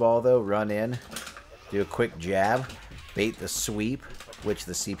do with Cabal, though. Run in, do a quick jab, bait the sweep, which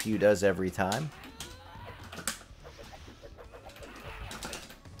the CPU does every time.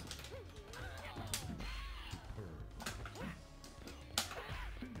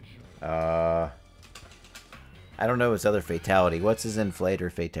 I don't know his other fatality. What's his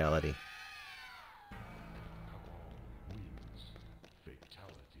inflator fatality? Wins.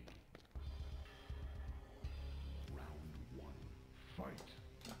 Fatality. Round 1. Fight.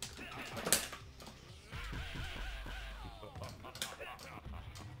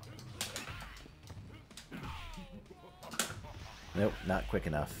 Nope, not quick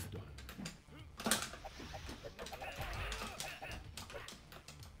enough. Well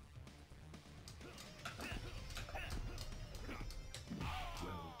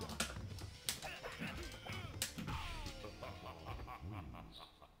done. Wins.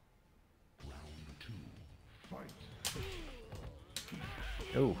 Round 2. Fight.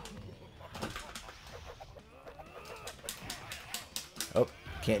 Ooh. Oh,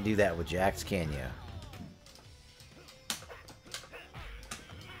 can't do that with Jax, can you?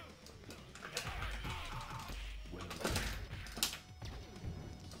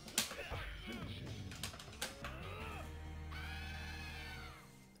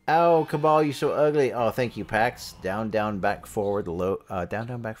 Oh, Cabal, you so ugly. Oh, thank you, Pax. Down, down, back, forward, low, down,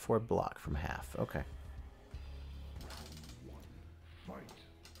 down, back, forward, block from half. Okay. Fight.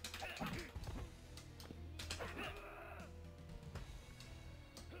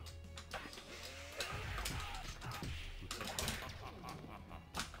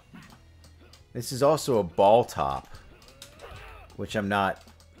 This is also a ball top, which I'm not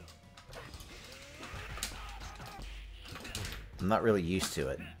really used to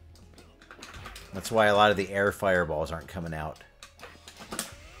it. That's why a lot of the air fireballs aren't coming out.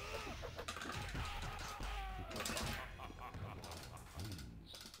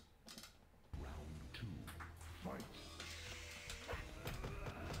 Round 2. Fight.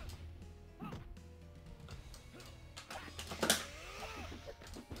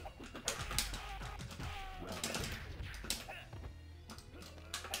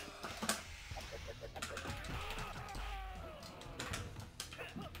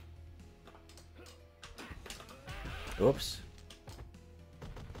 Oops.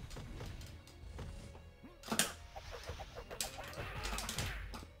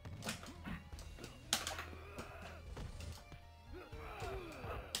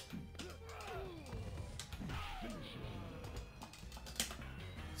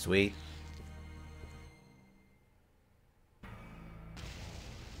 Sweet.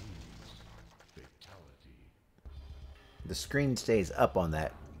 Fatality. The screen stays up on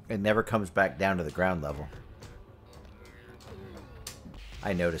that. It never comes back down to the ground level.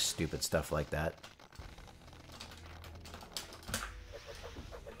 I notice stupid stuff like that.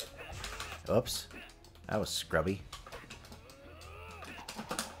 Oops. That was scrubby.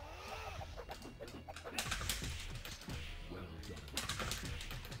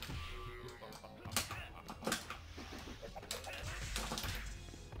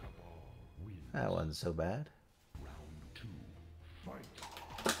 That wasn't so bad. Round 2. Fight.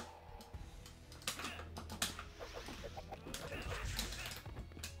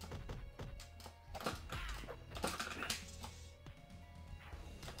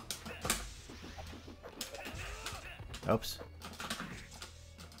 Oops.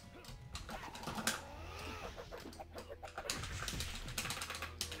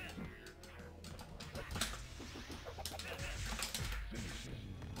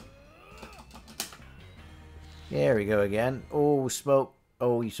 There we go again. Oh, smoke.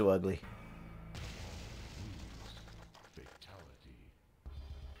 Oh, you're so ugly. Fatality.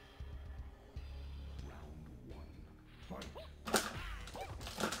 Round 1. Fight.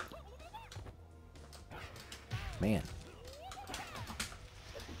 Man.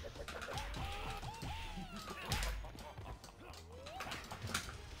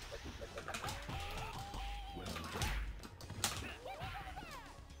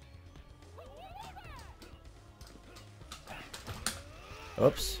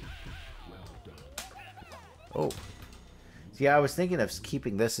 Oops. Oh. See, I was thinking of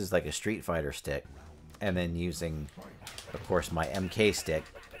keeping this as like a Street Fighter stick. And then using, of course, my MK stick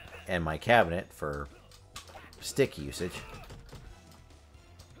and my cabinet for stick usage.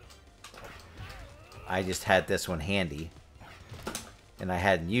 I just had this one handy. And I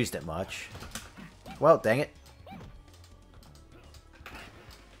hadn't used it much. Well, dang it.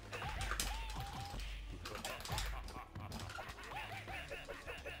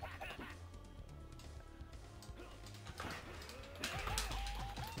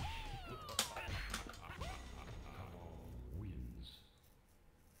 Wins.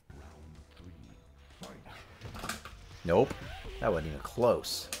 Round 3. Fight. Nope. That wasn't even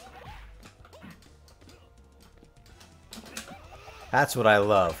close. That's what I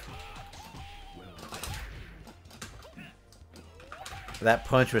love. That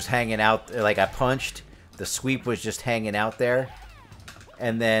punch was hanging out, like I punched, the sweep was just hanging out there,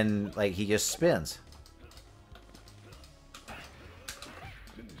 and then, like, he just spins.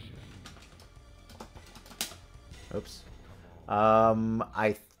 Oops.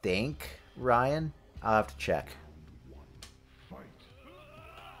 I think, Ryan, I'll have to check. Fight.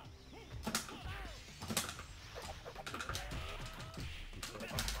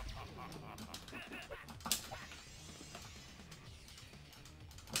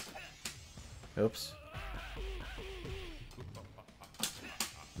 Oops.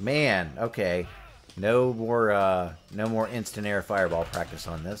 Man, okay. No more instant air fireball practice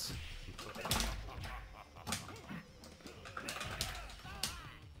on this.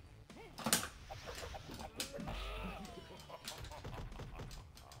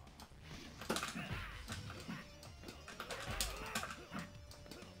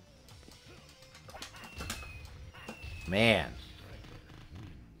 Man.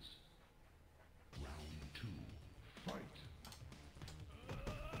 Wins. Round 2. Fight.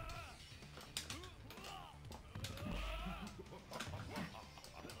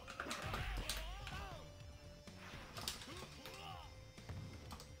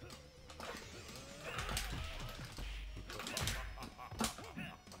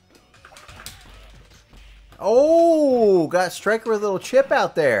 Oh, got Striker with a little chip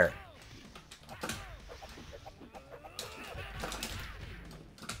out there.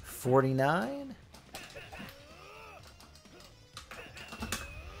 49.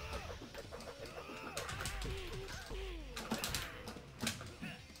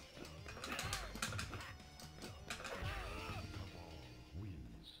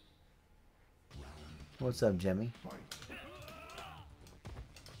 Wins. What's up, Jimmy? Fight.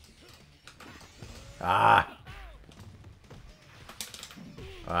 Ah.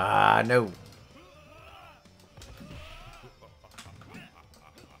 Ah, no.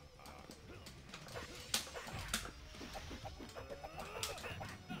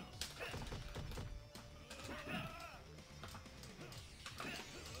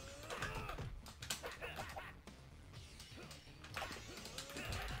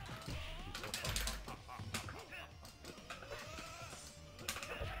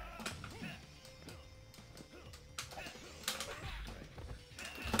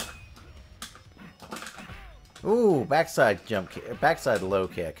 Ooh, backside jump kick, backside low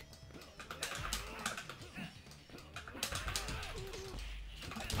kick.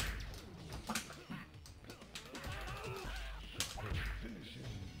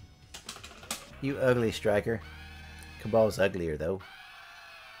 You ugly striker. Cabal's uglier though.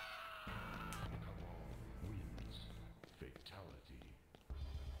 Wins. Fatality.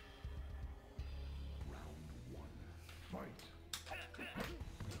 Round one. Fight.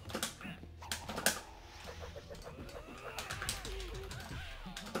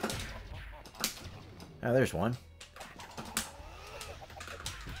 Oh, there's one.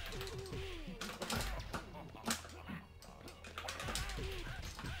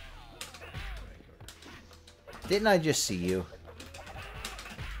 Didn't I just see you?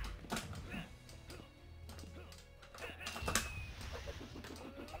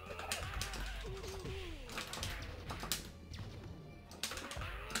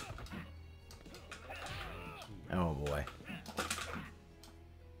 Oh boy.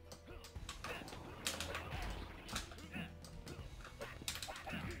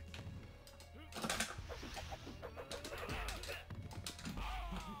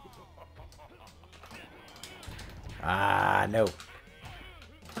 Ah, no.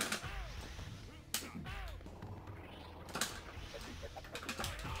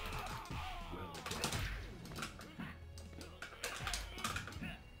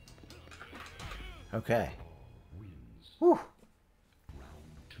 Okay. Wins. Whew. Round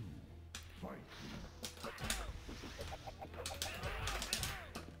two. Fight.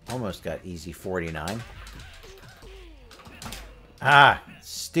 Almost got easy 49. Ah,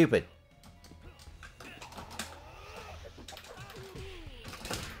 stupid.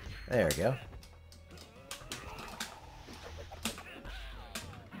 There we go.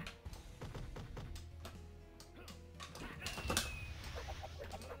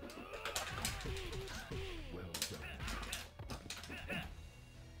 Well done.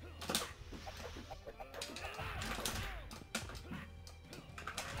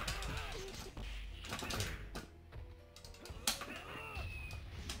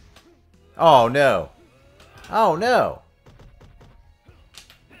 Oh no. Oh no.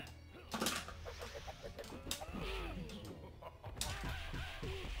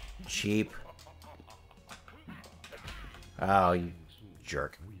 Cheap. Oh, you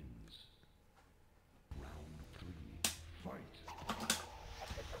jerk. Wins. Round three. Fight.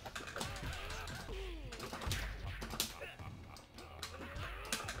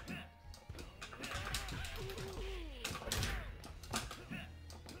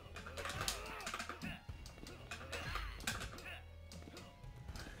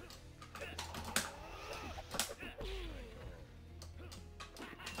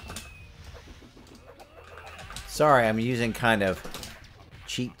 Sorry, I'm using kind of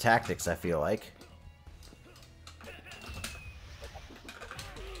cheap tactics, I feel like.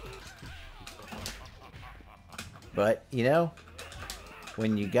 But, you know,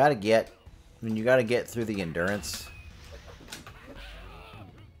 when you gotta get through the endurance,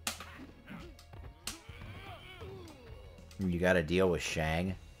 you gotta deal with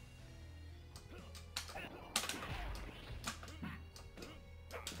Shang.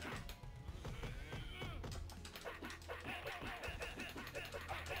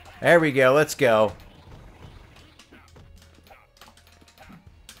 There we go, let's go.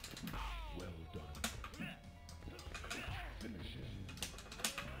 Well done. Finish him.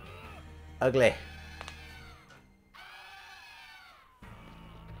 Ugly.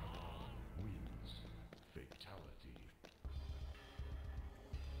 Wins. Fatality.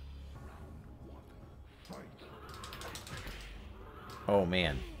 Round one. Fight. Oh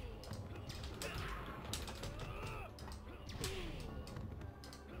man.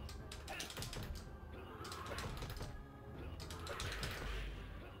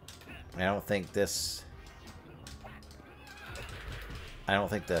 I don't think the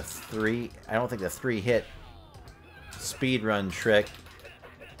three hit speed run trick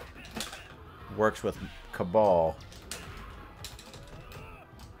works with Cabal.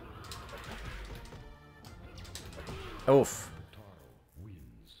 Oof. Taro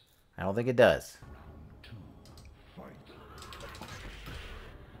wins. I don't think it does. Round two. Fight.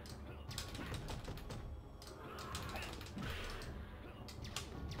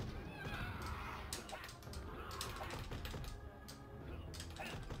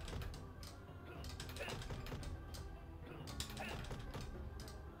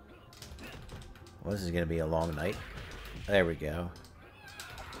 Well, this is going to be a long night. There we go.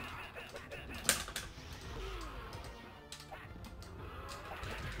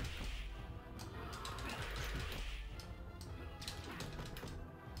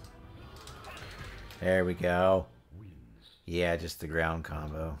 There we go. Wins. Yeah, just the ground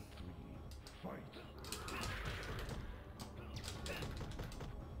combo. 3.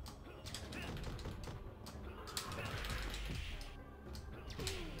 Fight.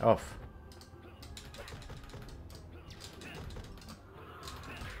 Oh.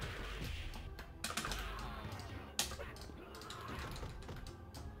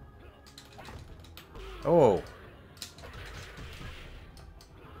 Oh.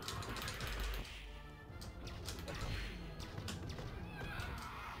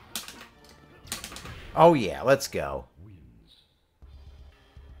 Oh yeah, let's go. Wins.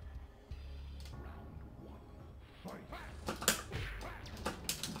 Round 1.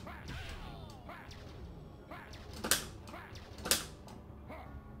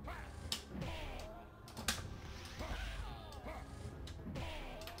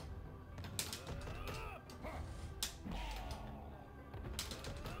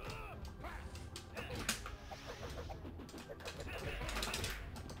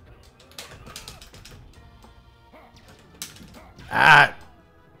 Ah.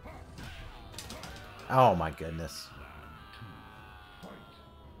 Oh my goodness. Fight.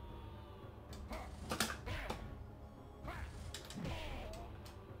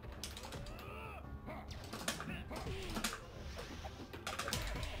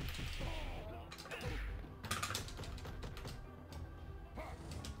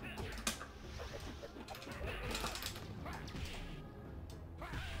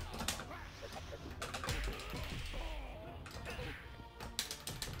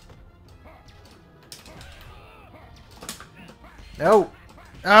 No.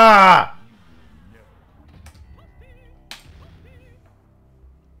 Ah.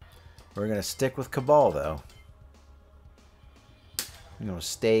 We're gonna stick with Cabal though. I'm gonna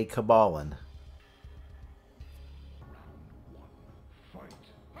stay caballing. Fight.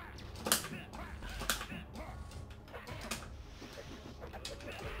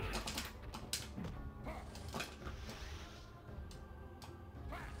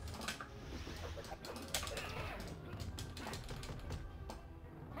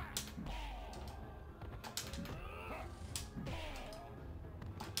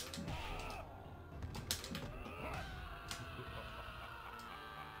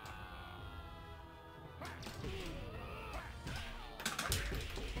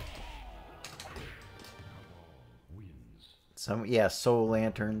 Wins. Some yeah, soul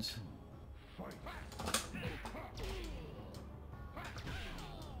lanterns. Fight.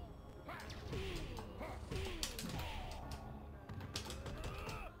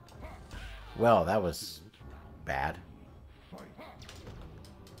 Well, that was bad. Fight.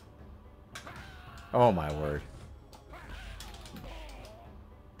 Oh my word.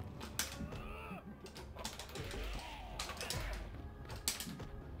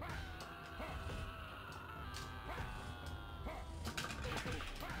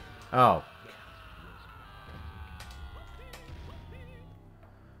 Oh.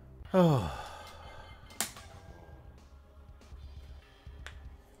 Oh.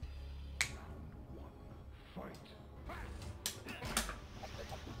 Fight.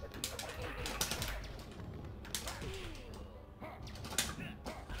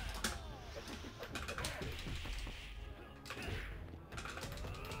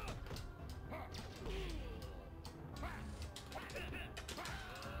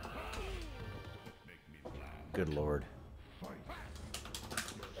 Good lord. Fight.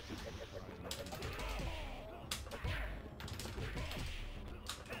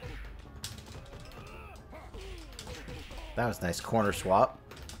 That was a nice corner swap.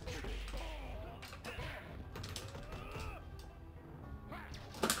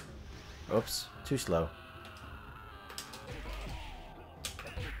 Oops, too slow.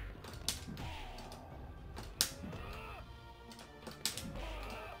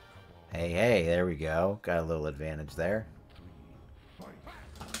 Hey, hey, there we go. Got a little advantage there. 3. Fight.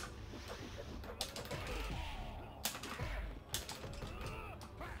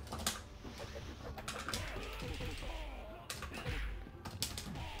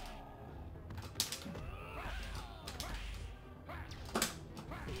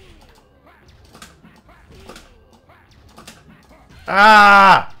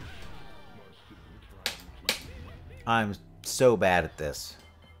 Ah! I'm so bad at this.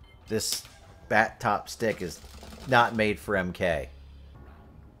 This bat top stick is not made for MK.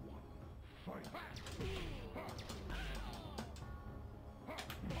 Fight.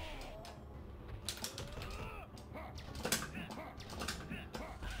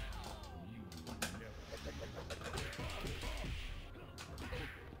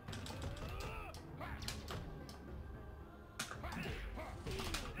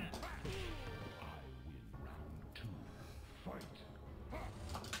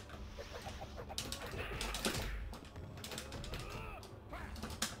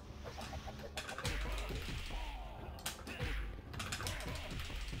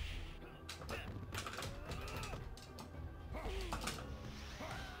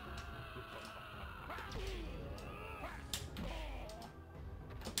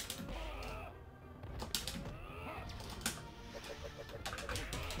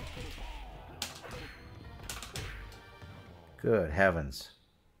 Good heavens.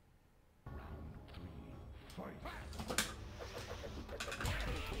 Fight.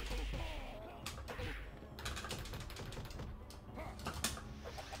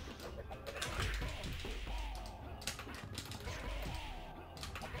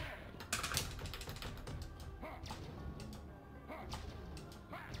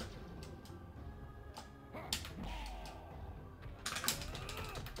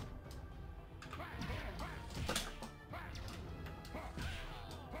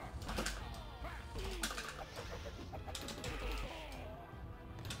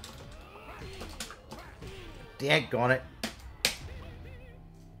 Daggone it.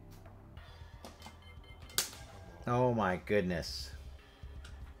 Oh my goodness.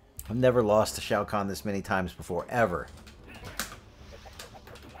 I've never lost to Shao Kahn this many times before, ever.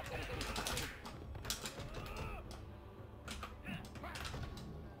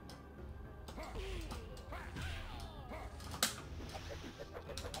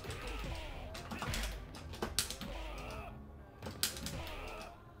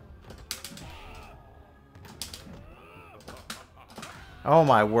 Oh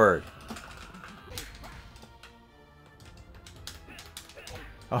my word.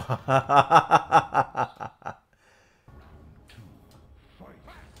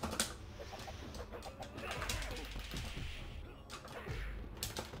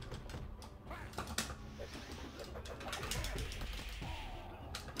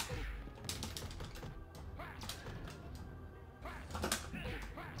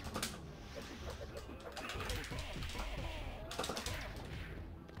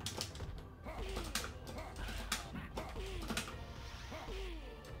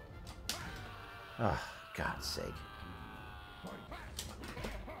 Oh, God's sake.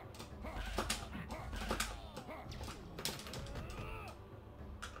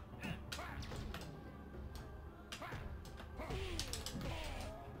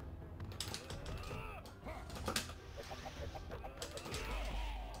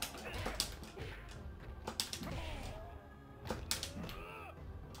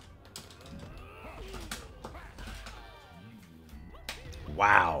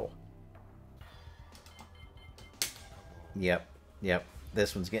 Wow. Yep.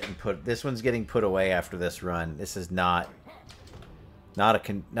 This one's getting put away after this run. This is not a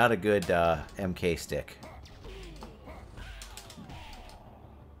good MK stick.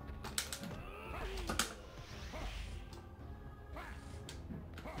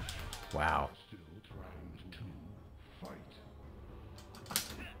 Wow.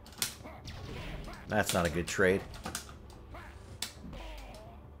 That's not a good trade.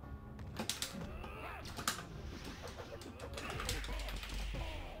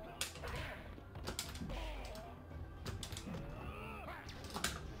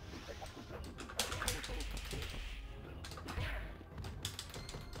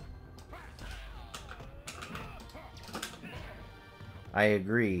 I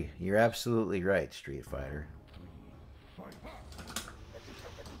agree. You're absolutely right, Street Fighter.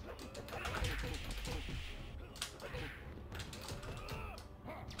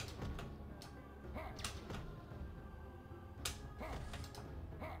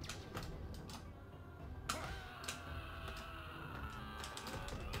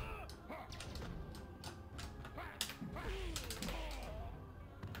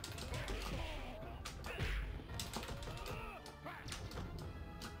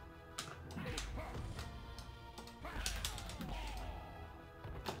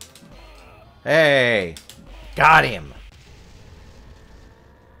 Hey! Got him!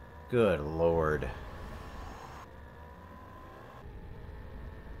 Good Lord.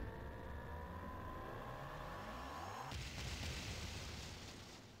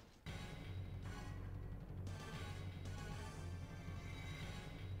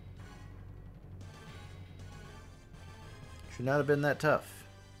 Should not have been that tough.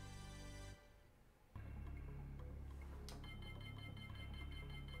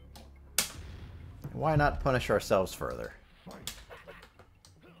 Why not punish ourselves further?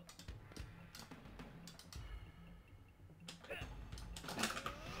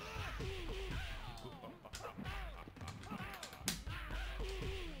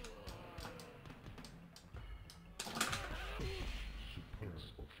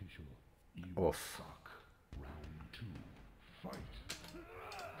 Oof.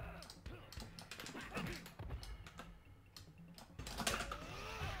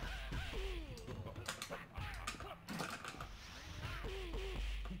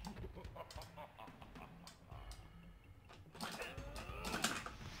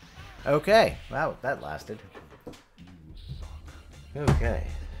 Okay, wow, that lasted. Okay.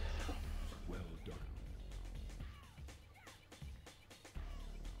 Well done.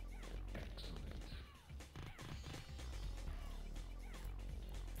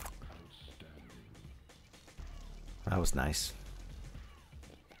 That was nice.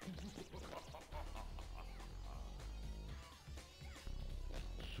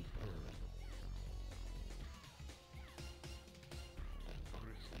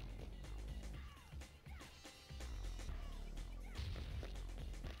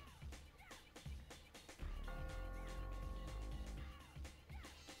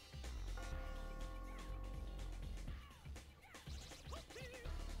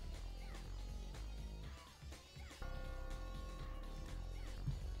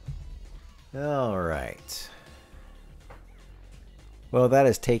 All right. Well, that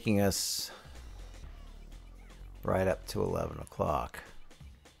is taking us right up to 11 o'clock.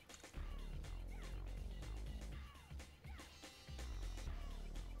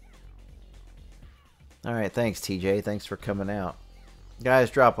 All right, thanks, TJ. Thanks for coming out.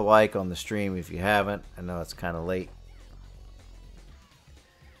 Guys, drop a like on the stream if you haven't. I know it's kind of late.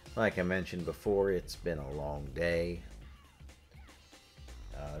 Like I mentioned before, it's been a long day.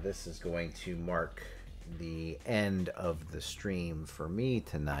 This is going to mark the end of the stream for me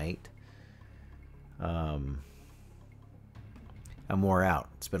tonight. I'm wore out.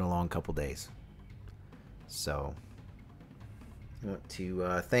 It's been a long couple days. So I want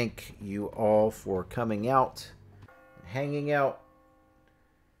to thank you all for coming out, hanging out.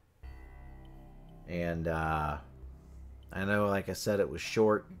 And I know, like I said, it was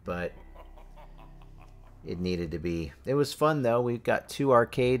short, but it needed to be. It was fun, though. We've got 2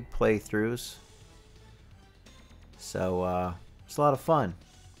 arcade playthroughs. So it's a lot of fun.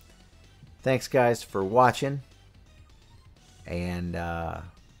 Thanks, guys, for watching. And I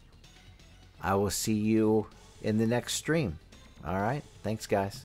will see you in the next stream. All right? Thanks, guys.